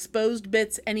 little exposed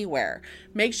bits anywhere.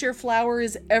 Make sure flour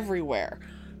is everywhere.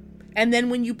 And then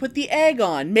when you put the egg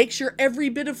on, make sure every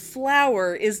bit of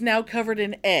flour is now covered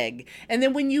in egg. And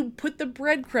then when you put the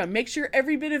breadcrumb, make sure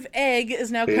every bit of egg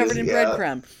is now covered in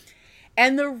breadcrumb.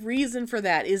 And the reason for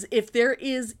that is if there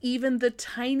is even the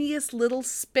tiniest little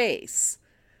space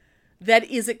that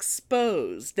is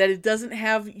exposed, that it doesn't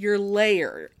have your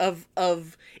layer of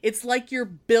it's like you're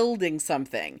building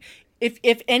something. If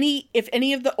any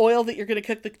of the oil that you're going to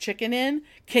cook the chicken in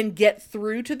can get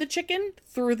through to the chicken,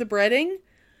 through the breading,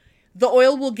 the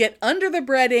oil will get under the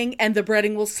breading and the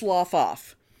breading will slough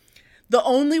off. The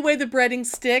only way the breading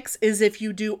sticks is if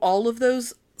you do all of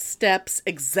those steps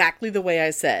exactly the way I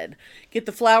said. Get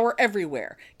the flour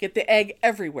everywhere, get the egg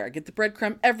everywhere, get the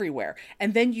breadcrumb everywhere,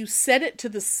 and then you set it to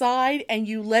the side and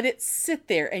you let it sit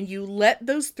there and you let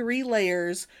those 3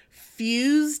 layers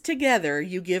fuse together.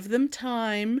 You give them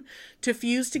time to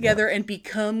fuse together and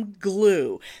become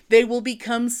glue. They will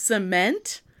become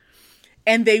cement,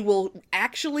 and they will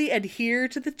actually adhere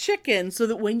to the chicken so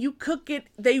that when you cook it,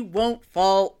 they won't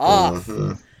fall off.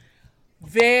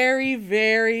 Very,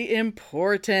 very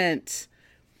important.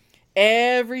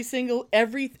 And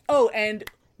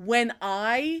when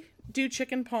I do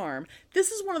chicken parm,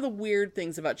 this is one of the weird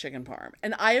things about chicken parm.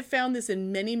 And I have found this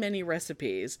in many, many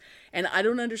recipes, and I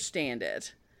don't understand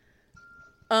it.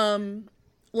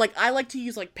 Like, I like to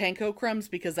use, like, panko crumbs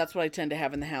because that's what I tend to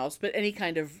have in the house. But any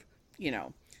kind of,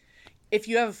 if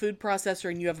you have a food processor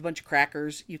and you have a bunch of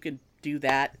crackers, you could do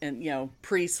that. And,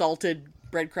 pre-salted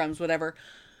breadcrumbs, whatever.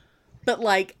 But,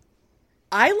 like,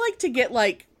 I like to get,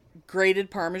 like, grated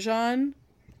Parmesan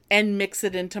and mix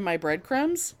it into my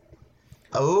breadcrumbs.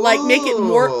 Oh, like make it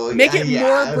more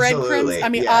breadcrumbs. absolutely. I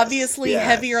mean, Yes, obviously yes.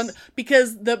 heavier on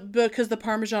because the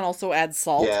Parmesan also adds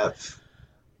salt. Yep.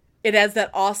 It adds that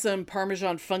awesome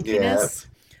Parmesan funkiness.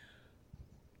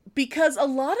 Because a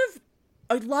lot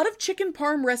of chicken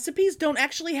parm recipes don't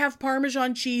actually have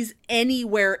Parmesan cheese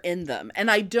anywhere in them, and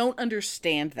I don't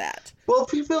understand that. Well,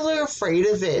 people are afraid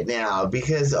of it now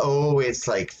because it's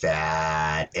like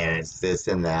fat and it's this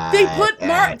and that. They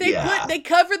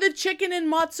cover the chicken in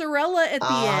mozzarella at the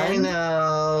end. I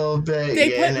know, but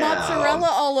they put mozzarella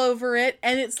all over it,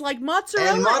 and it's like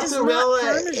mozzarella is not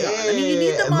Parmesan. I mean, you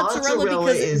need the mozzarella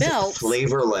because it melts.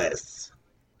 Flavorless.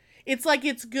 It's like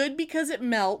it's good because it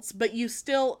melts, but you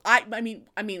still I mean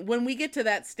when we get to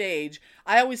that stage,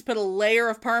 I always put a layer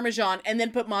of Parmesan and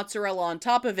then put mozzarella on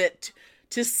top of it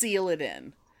to seal it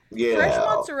in. Yeah. Fresh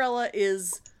mozzarella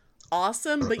is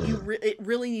awesome, but it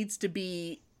really needs to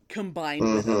be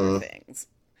combined with other things.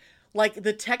 Like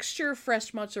the texture of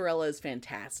fresh mozzarella is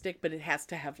fantastic, but it has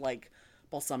to have like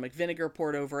balsamic vinegar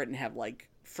poured over it and have like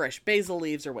fresh basil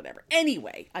leaves or whatever.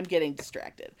 Anyway, I'm getting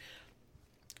distracted.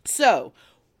 So,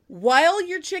 while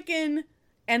your chicken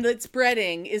and its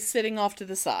breading is sitting off to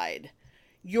the side,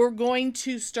 you're going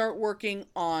to start working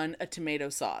on a tomato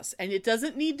sauce. And it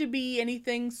doesn't need to be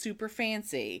anything super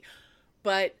fancy,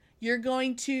 but you're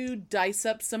going to dice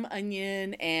up some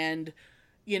onion and,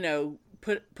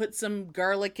 put some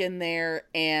garlic in there.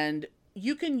 And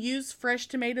you can use fresh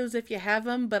tomatoes if you have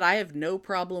them, but I have no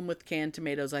problem with canned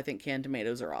tomatoes. I think canned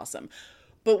tomatoes are awesome.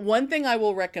 But one thing I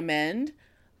will recommend,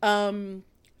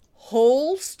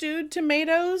 whole stewed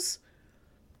tomatoes,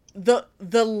 the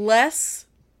less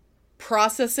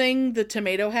processing the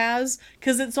tomato has,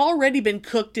 because it's already been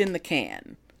cooked in the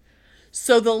can.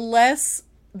 So the less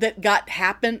that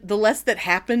happened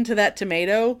to that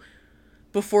tomato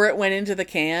before it went into the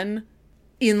can,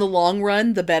 in the long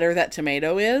run, the better that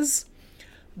tomato is.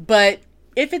 But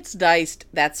if it's diced,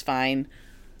 that's fine,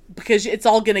 because it's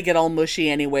all going to get all mushy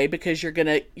anyway, because you're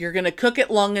going to cook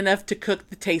it long enough to cook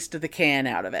the taste of the can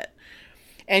out of it.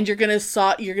 And you're going to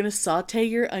saute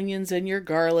your onions and your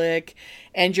garlic,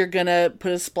 and you're going to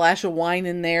put a splash of wine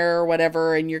in there or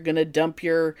whatever, and you're going to dump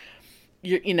you're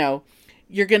going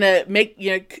to make,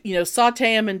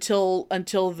 saute them until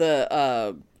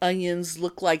the onions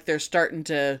look like they're starting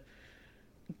to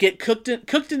get cooked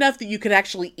enough that you could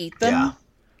actually eat them. Yeah.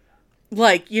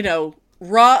 Like,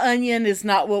 raw onion is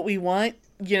not what we want.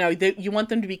 You want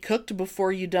them to be cooked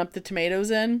before you dump the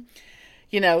tomatoes in.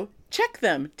 Check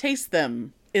them, taste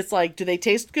them. It's like, do they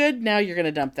taste good? Now you're going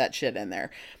to dump that shit in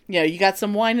there. You got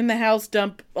some wine in the house,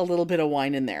 dump a little bit of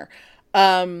wine in there.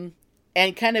 And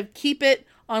kind of keep it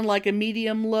on like a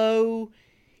medium-low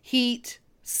heat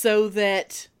so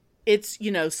that it's,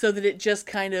 so that it just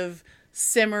kind of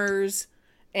simmers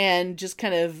and just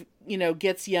kind of,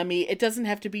 gets yummy. It doesn't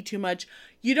have to be too much.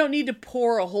 You don't need to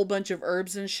pour a whole bunch of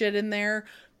herbs and shit in there,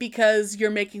 because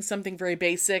you're making something very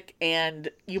basic and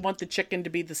you want the chicken to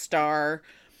be the star.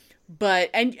 But,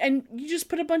 and you just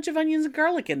put a bunch of onions and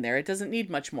garlic in there. It doesn't need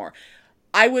much more.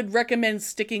 I would recommend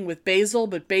sticking with basil,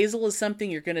 but basil is something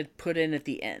you're going to put in at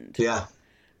the end. Yeah.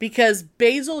 Because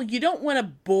basil, you don't want to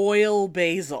boil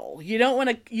basil. You don't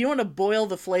want to boil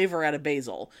the flavor out of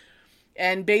basil.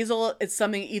 And basil, it's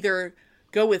something either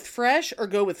go with fresh or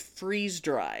go with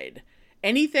freeze-dried.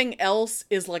 Anything else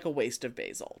is like a waste of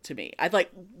basil to me. I'd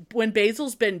like, when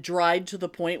basil's been dried to the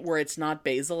point where it's not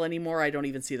basil anymore, I don't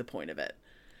even see the point of it.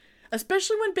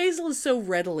 Especially when basil is so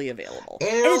readily available. And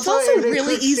it's also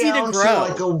really easy to grow.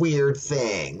 To like a weird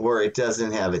thing where it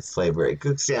doesn't have its flavor. It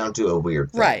cooks down to a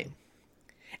weird thing. Right.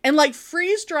 And like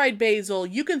freeze-dried basil,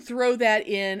 you can throw that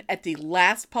in at the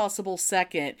last possible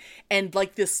second, and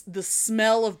like the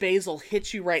smell of basil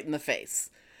hits you right in the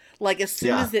face. Like as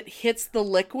soon as it hits the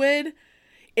liquid,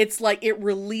 it's like it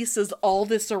releases all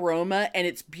this aroma, and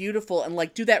it's beautiful. And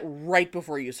like do that right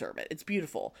before you serve it. It's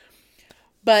beautiful.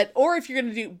 Or if you're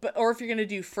gonna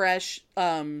do fresh,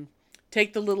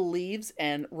 take the little leaves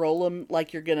and roll them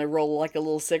like you're gonna roll like a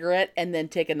little cigarette, and then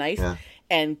take a knife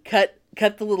and cut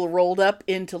the little rolled up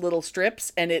into little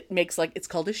strips, and it makes it's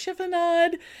called a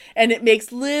chiffonade, and it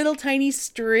makes little tiny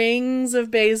strings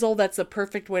of basil. That's a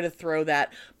perfect way to throw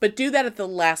that. But do that at the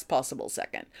last possible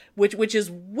second, which is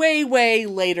way, way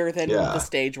later than the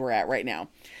stage we're at right now.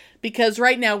 Because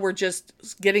right now we're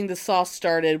just getting the sauce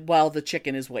started while the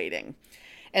chicken is waiting.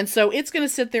 And so it's going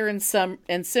to sit there and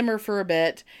simmer for a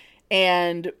bit.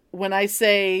 And when I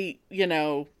say,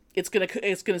 it's going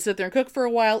to sit there and cook for a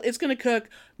while, it's going to cook.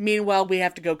 Meanwhile, we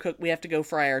have to go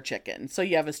fry our chicken. So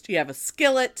you have a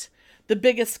skillet, the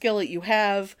biggest skillet you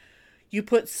have. You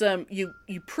put some, you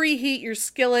preheat your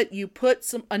skillet, you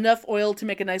put enough oil to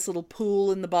make a nice little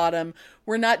pool in the bottom.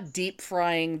 We're not deep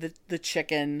frying the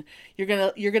chicken. You're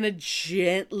gonna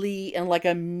gently, and like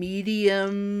a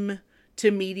medium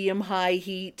to medium high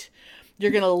heat,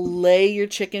 you're gonna lay your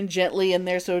chicken gently in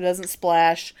there so it doesn't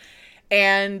splash.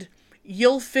 And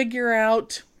you'll figure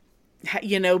out,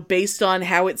 based on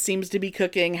how it seems to be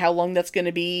cooking, how long that's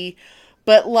gonna be.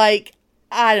 But like,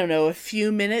 I don't know, a few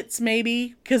minutes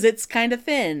maybe, because it's kind of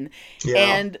thin. Yeah.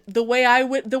 And the way I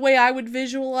would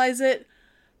visualize it,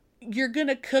 you're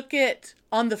gonna cook it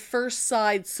on the first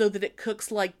side so that it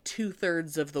cooks like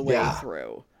 2/3 of the way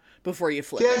through before you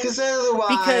flip it. Yeah, because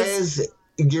otherwise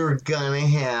you're gonna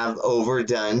have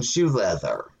overdone shoe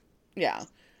leather. Yeah.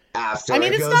 After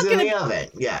it goes in the oven,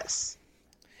 yes.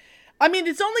 I mean,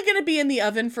 it's only gonna be in the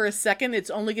oven for a second. It's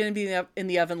only gonna be in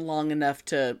the oven long enough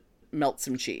to melt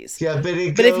some cheese. Yeah, but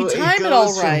if you time it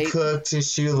all right, from cooked to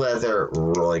shoe leather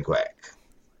really quick.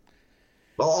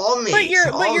 Well, all meat,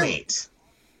 meat.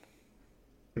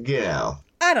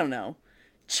 I don't know.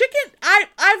 Chicken.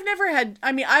 I've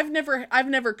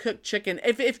never cooked chicken.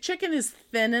 If chicken is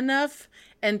thin enough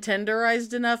and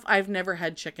tenderized enough, I've never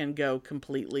had chicken go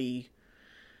completely.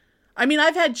 I mean,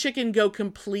 I've had chicken go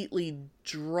completely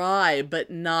dry, but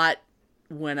not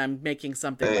when I'm making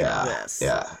something like this.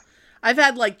 Yeah. I've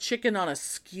had like chicken on a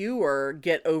skewer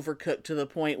get overcooked to the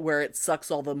point where it sucks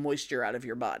all the moisture out of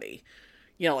your body.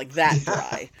 Like that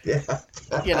dry.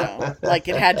 Like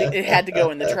it had to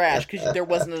go in the trash because there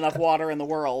wasn't enough water in the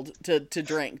world to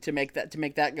drink to make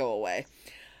that go away.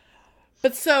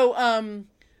 But so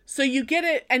you get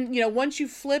it, and once you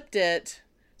flipped it,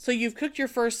 so you've cooked your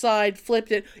first side,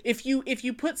 flipped it. If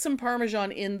you put some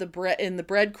Parmesan in the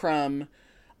breadcrumb,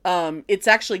 it's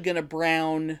actually gonna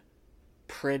brown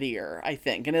prettier, I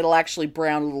think, and it'll actually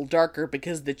brown a little darker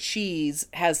because the cheese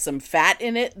has some fat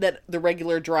in it that the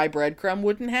regular dry breadcrumb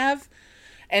wouldn't have,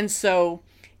 and so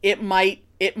it might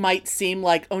seem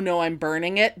like, oh no, I'm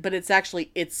burning it, but it's actually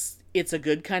it's a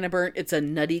good kind of burnt. It's a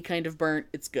nutty kind of burnt.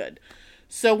 It's good.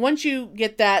 So once you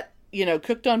get that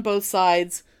cooked on both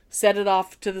sides, set it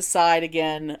off to the side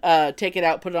again, take it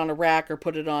out, put it on a rack, or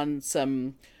put it on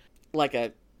some like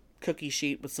a cookie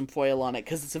sheet with some foil on it,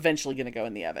 because it's eventually going to go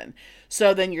in the oven.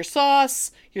 So then your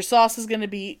sauce is going to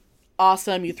be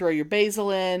awesome. You throw your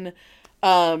basil in,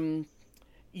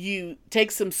 you take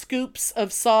some scoops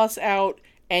of sauce out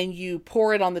and you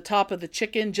pour it on the top of the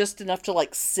chicken, just enough to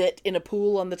like sit in a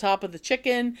pool on the top of the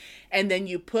chicken, and then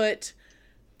you put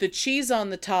the cheese on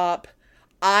the top.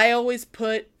 I always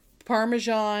put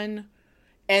Parmesan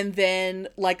and then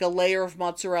like a layer of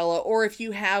mozzarella, or if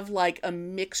you have like a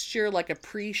mixture, like a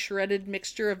pre-shredded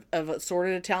mixture of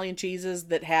assorted Italian cheeses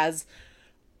that has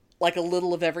like a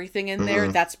little of everything in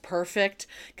there, that's perfect.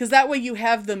 Because that way you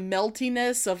have the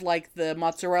meltiness of like the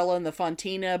mozzarella and the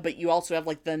fontina, but you also have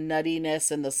like the nuttiness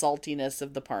and the saltiness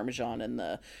of the Parmesan and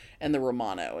the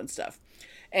Romano and stuff.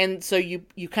 And so you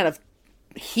kind of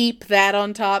heap that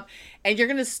on top, and you're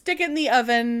going to stick it in the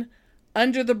oven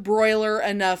under the broiler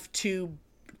enough to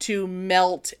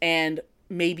melt and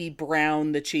maybe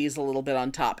brown the cheese a little bit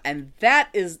on top. And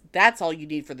that's all you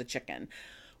need for the chicken.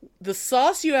 The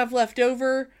sauce you have left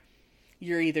over,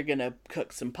 you're either going to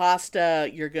cook some pasta,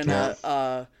 you're going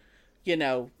to,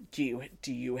 do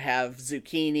you have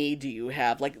zucchini? Do you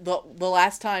have, like, the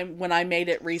last time when I made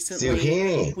it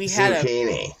recently, we had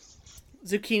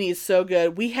zucchini is so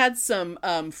good. We had some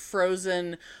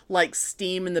frozen, like,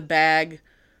 steam in the bag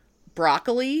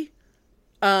broccoli,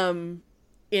 in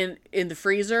the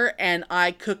freezer, and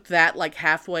I cooked that like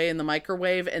halfway in the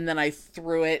microwave, and then I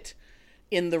threw it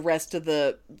in the rest of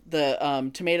the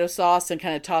tomato sauce and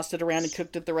kind of tossed it around and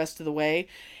cooked it the rest of the way.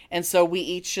 And so we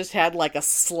each just had like a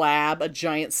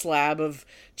giant slab of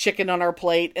chicken on our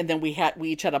plate, and then we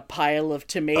each had a pile of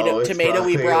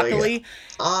tomatoey broccoli. Like,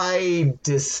 I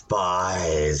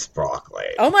despise broccoli.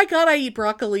 Oh my God, I eat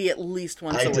broccoli at least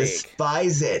once a week. I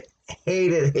despise it.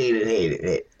 Hate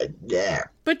it. Yeah.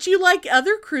 But you like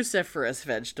other cruciferous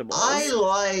vegetables. I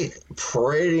like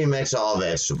pretty much all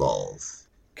vegetables.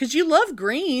 Because you love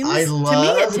greens. I love To me,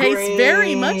 it tastes greens.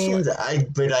 very much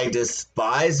like... But I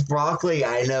despise broccoli.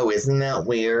 I know, isn't that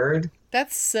weird?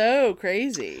 That's so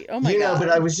crazy. Oh my God. But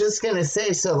I was just going to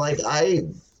say,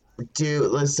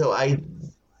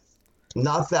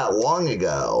 not that long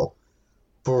ago,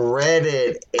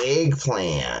 breaded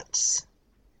eggplants.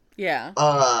 Yeah.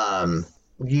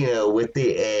 With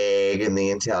the egg and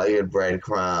the Italian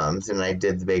breadcrumbs, and I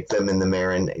did bake them in the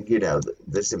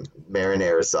the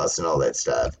marinara sauce and all that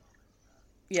stuff.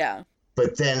 Yeah.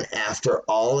 But then after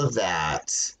all of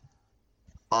that,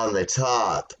 on the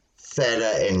top,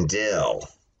 feta and dill.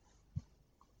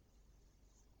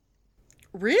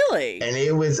 Really? And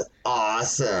it was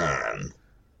awesome.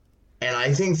 And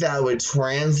I think that would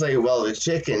translate well to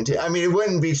chicken, too. I mean, it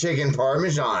wouldn't be chicken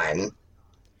parmesan,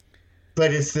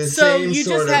 but it's the same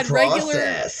sort of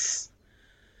process.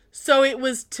 So it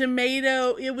was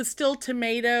still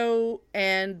tomato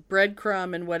and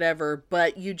breadcrumb and whatever,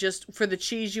 but you just, for the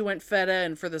cheese you went feta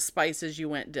and for the spices you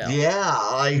went dill. Yeah,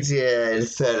 I did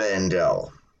feta and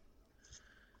dill.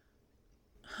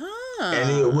 Huh. And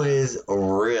it was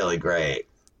really great.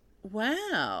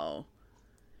 Wow.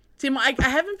 See, I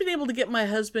haven't been able to get my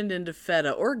husband into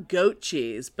feta or goat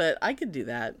cheese, but I could do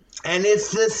that. And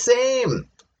it's the same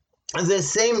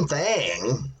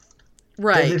thing.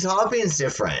 Right. But the topping's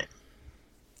different.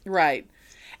 Right.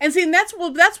 And see, that's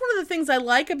one of the things I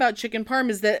like about chicken parm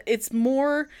is that it's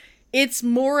more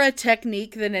a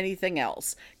technique than anything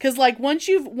else. Because like once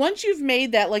you've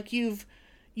made that, like you've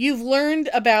learned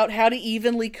about how to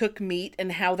evenly cook meat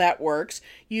and how that works.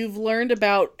 You've learned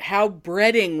about how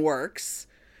breading works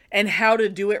and how to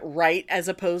do it right, as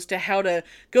opposed to how to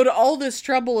go to all this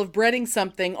trouble of breading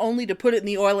something only to put it in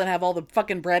the oil and have all the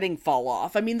fucking breading fall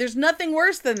off. I mean, there's nothing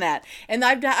worse than that. And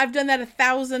I've done that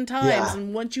 1,000 times. Yeah.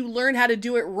 And once you learn how to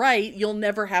do it right, you'll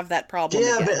never have that problem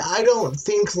again. But I don't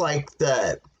think like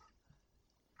the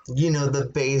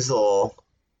basil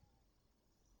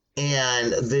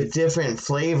and the different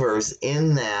flavors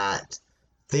in that,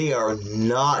 they are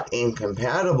not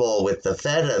incompatible with the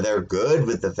feta. They're good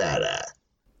with the feta.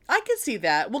 I can see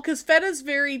that. Well, because feta's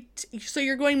so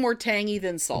you're going more tangy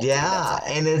than salty. Yeah,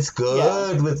 and it's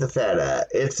good with the feta.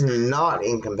 It's not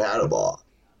incompatible.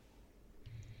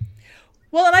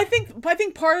 Well, and I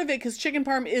think part of it, because chicken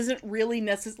parm isn't really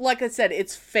necessary. Like I said,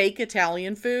 it's fake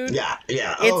Italian food. Yeah.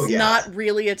 It's not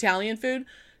really Italian food.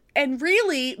 And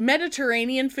really,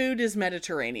 Mediterranean food is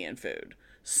Mediterranean food.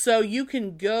 So you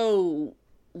can go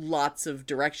lots of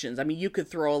directions. I mean, you could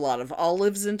throw a lot of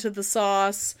olives into the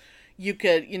sauce. You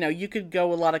could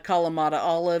go a lot of Kalamata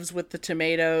olives with the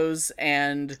tomatoes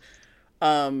and,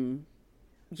 and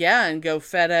go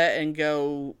feta and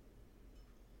go,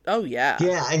 oh yeah.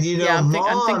 Yeah, and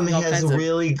Mom has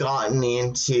really gotten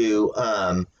into,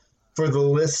 for the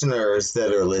listeners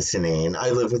that are listening, I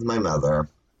live with my mother.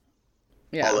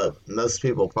 Yeah. Although most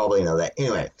people probably know that.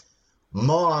 Anyway,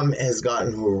 Mom has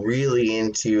gotten really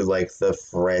into, like, the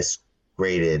fresh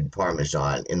grated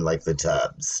Parmesan in, like, the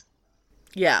tubs.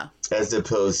 Yeah. As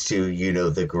opposed to,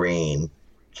 the green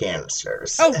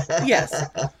canisters. Oh, yes.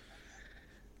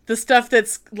 The stuff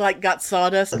that's, like, got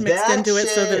sawdust mixed into it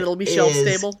so that it'll be shelf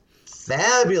stable.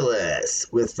 Fabulous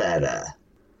with feta.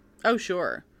 Oh,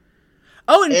 sure.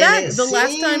 Oh, in fact, the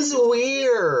last time... It seems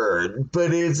weird,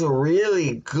 but it's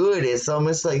really good. It's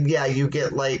almost like, you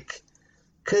get, like...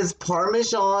 Because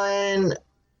Parmesan,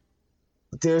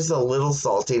 there's a little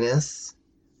saltiness,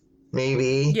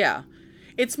 maybe. Yeah.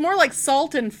 It's more like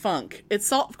salt and funk.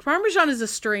 Parmesan is a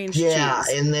strange cheese. Yeah,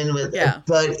 and then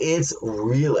but it's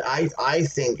really, I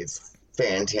think it's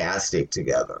fantastic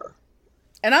together.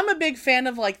 And I'm a big fan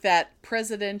of like that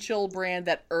presidential brand,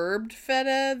 that herbed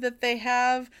feta that they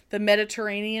have, the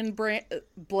Mediterranean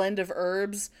blend of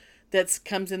herbs that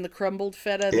comes in the crumbled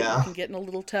feta that you can get in a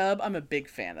little tub. I'm a big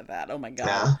fan of that. Oh my God.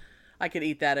 Yeah. I could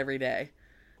eat that every day.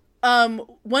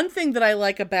 One thing that I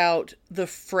like about the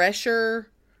fresher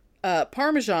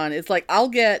Parmesan is like I'll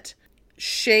get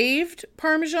shaved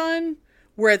Parmesan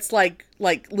where it's like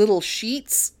little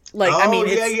sheets. Like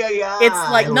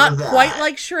it's like not quite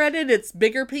like shredded, it's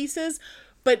bigger pieces,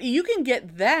 but you can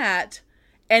get that.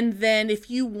 And then if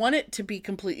you want it to be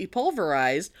completely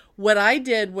pulverized, what I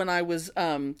did when I was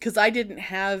because I didn't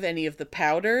have any of the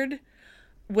powdered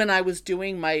when I was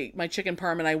doing my chicken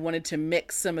parm and I wanted to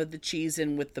mix some of the cheese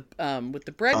in with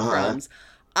the breadcrumbs.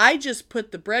 I just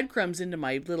put the breadcrumbs into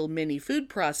my little mini food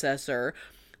processor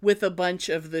with a bunch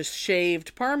of the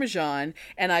shaved Parmesan,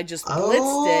 and I just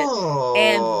blitzed it,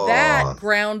 and that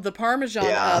ground the Parmesan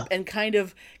up and kind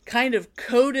of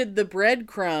coated the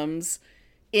breadcrumbs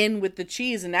in with the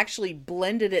cheese and actually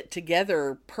blended it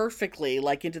together perfectly,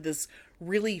 like into this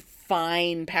really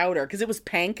fine powder, because it was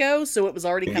panko, so it was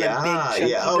already kind of big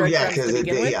chunky breadcrumbs to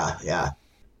begin with.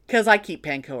 Because I keep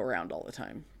panko around all the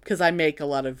time. Because I make a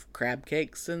lot of crab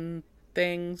cakes and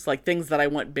things that I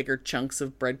want bigger chunks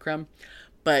of breadcrumb.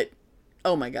 But,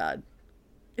 oh my God.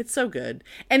 It's so good.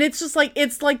 And it's just like,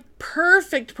 it's like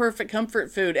perfect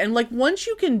comfort food. And like, once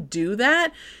you can do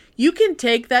that, you can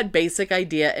take that basic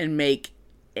idea and make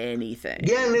anything.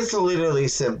 Yeah, and it's literally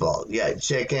simple. Yeah,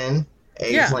 chicken,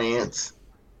 eggplants.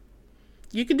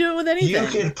 You can do it with anything. You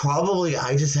could probably,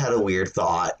 I just had a weird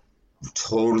thought.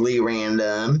 Totally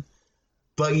random.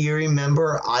 But you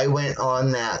remember I went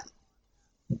on that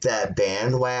that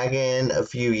bandwagon a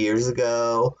few years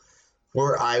ago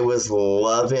where I was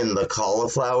loving the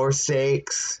cauliflower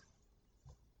steaks.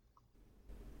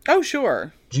 Oh,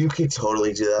 sure. You could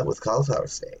totally do that with cauliflower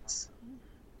steaks.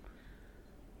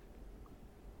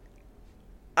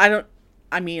 I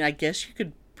guess you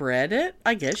could bread it.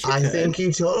 I guess you could. I think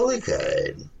you totally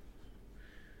could.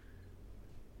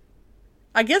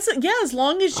 I guess, yeah, as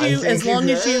long as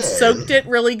you soaked it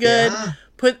really good, Yeah.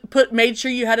 made sure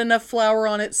you had enough flour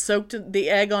on it, soaked the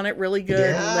egg on it really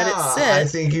good, and let it sit. I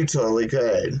think you totally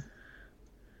could.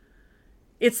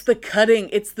 It's the cutting,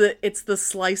 it's the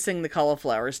slicing the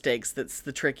cauliflower steaks that's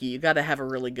the tricky. You got to have a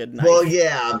really good knife. Well,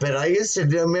 yeah, but I used to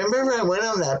remember when I went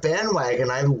on that bandwagon.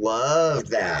 I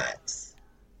loved that.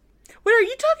 Wait, are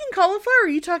you talking cauliflower or are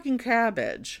you talking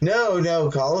cabbage? No,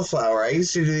 cauliflower. I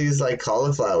used to do these like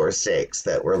cauliflower steaks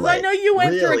that were like. I know you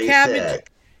went really through a cabbage.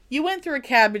 thick. You went through a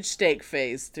cabbage steak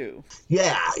phase too.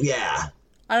 Yeah.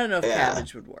 I don't know if Yeah.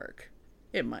 cabbage would work.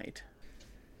 It might.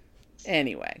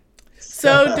 Anyway.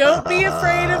 So don't be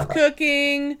afraid of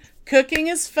cooking. Cooking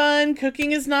is fun.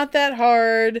 Cooking is not that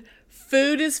hard.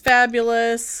 Food is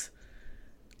fabulous.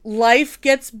 Life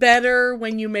gets better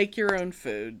when you make your own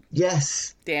food.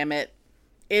 Yes. Damn it.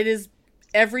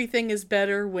 Everything is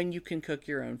better when you can cook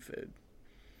your own food.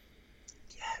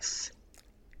 Yes.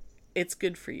 It's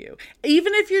good for you.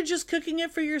 Even if you're just cooking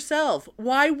it for yourself,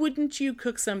 why wouldn't you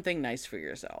cook something nice for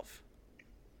yourself?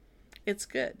 It's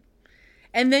good.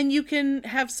 And then you can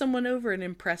have someone over and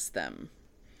impress them.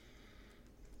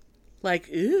 Like,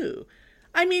 ooh.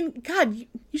 I mean, God,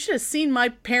 you should have seen my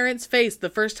parents' face the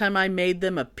first time I made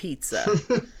them a pizza.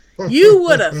 You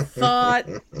would have thought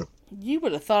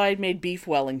I'd made beef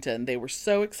Wellington. They were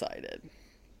so excited.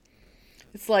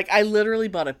 It's like I literally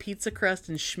bought a pizza crust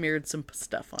and smeared some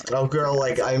stuff on it. Oh, girl,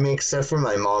 like I make stuff for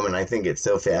my mom, and I think it's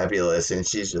so fabulous, and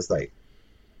she's just like,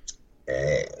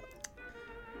 eh.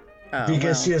 Oh,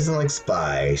 Because she doesn't like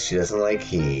spice, she doesn't like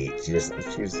heat, she's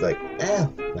like, eh.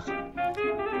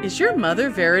 Is your mother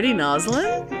Verity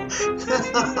Noslin?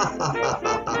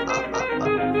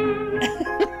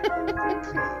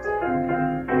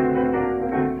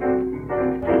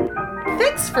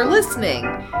 Thanks for listening.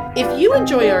 If you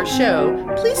enjoy our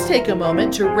show, please take a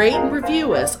moment to rate and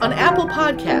review us on Apple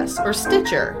Podcasts or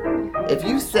Stitcher. If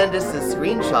you send us a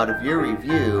screenshot of your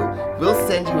review, we'll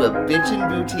send you a Bitchin'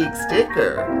 Boutique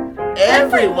sticker.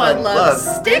 Everyone loves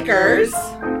stickers!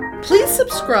 Please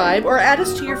subscribe or add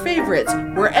us to your favorites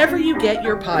wherever you get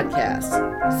your podcasts.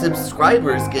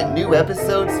 Subscribers get new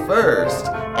episodes first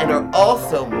and are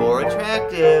also more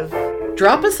attractive.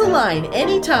 Drop us a line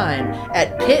anytime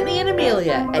at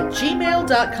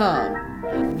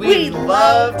pitneyandamelia@gmail.com. We'd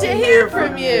love to hear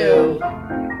from you!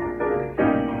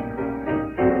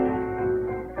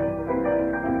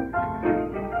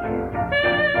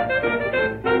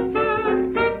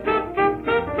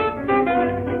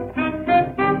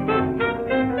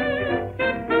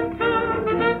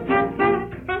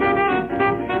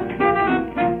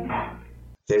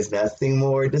 There's nothing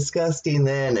more disgusting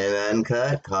than an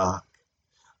uncut cock.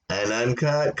 An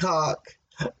uncut cock.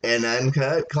 An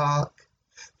uncut cock.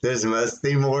 There's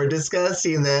nothing more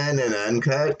disgusting than an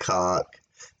uncut cock.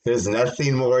 There's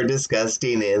nothing more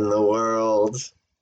disgusting in the world.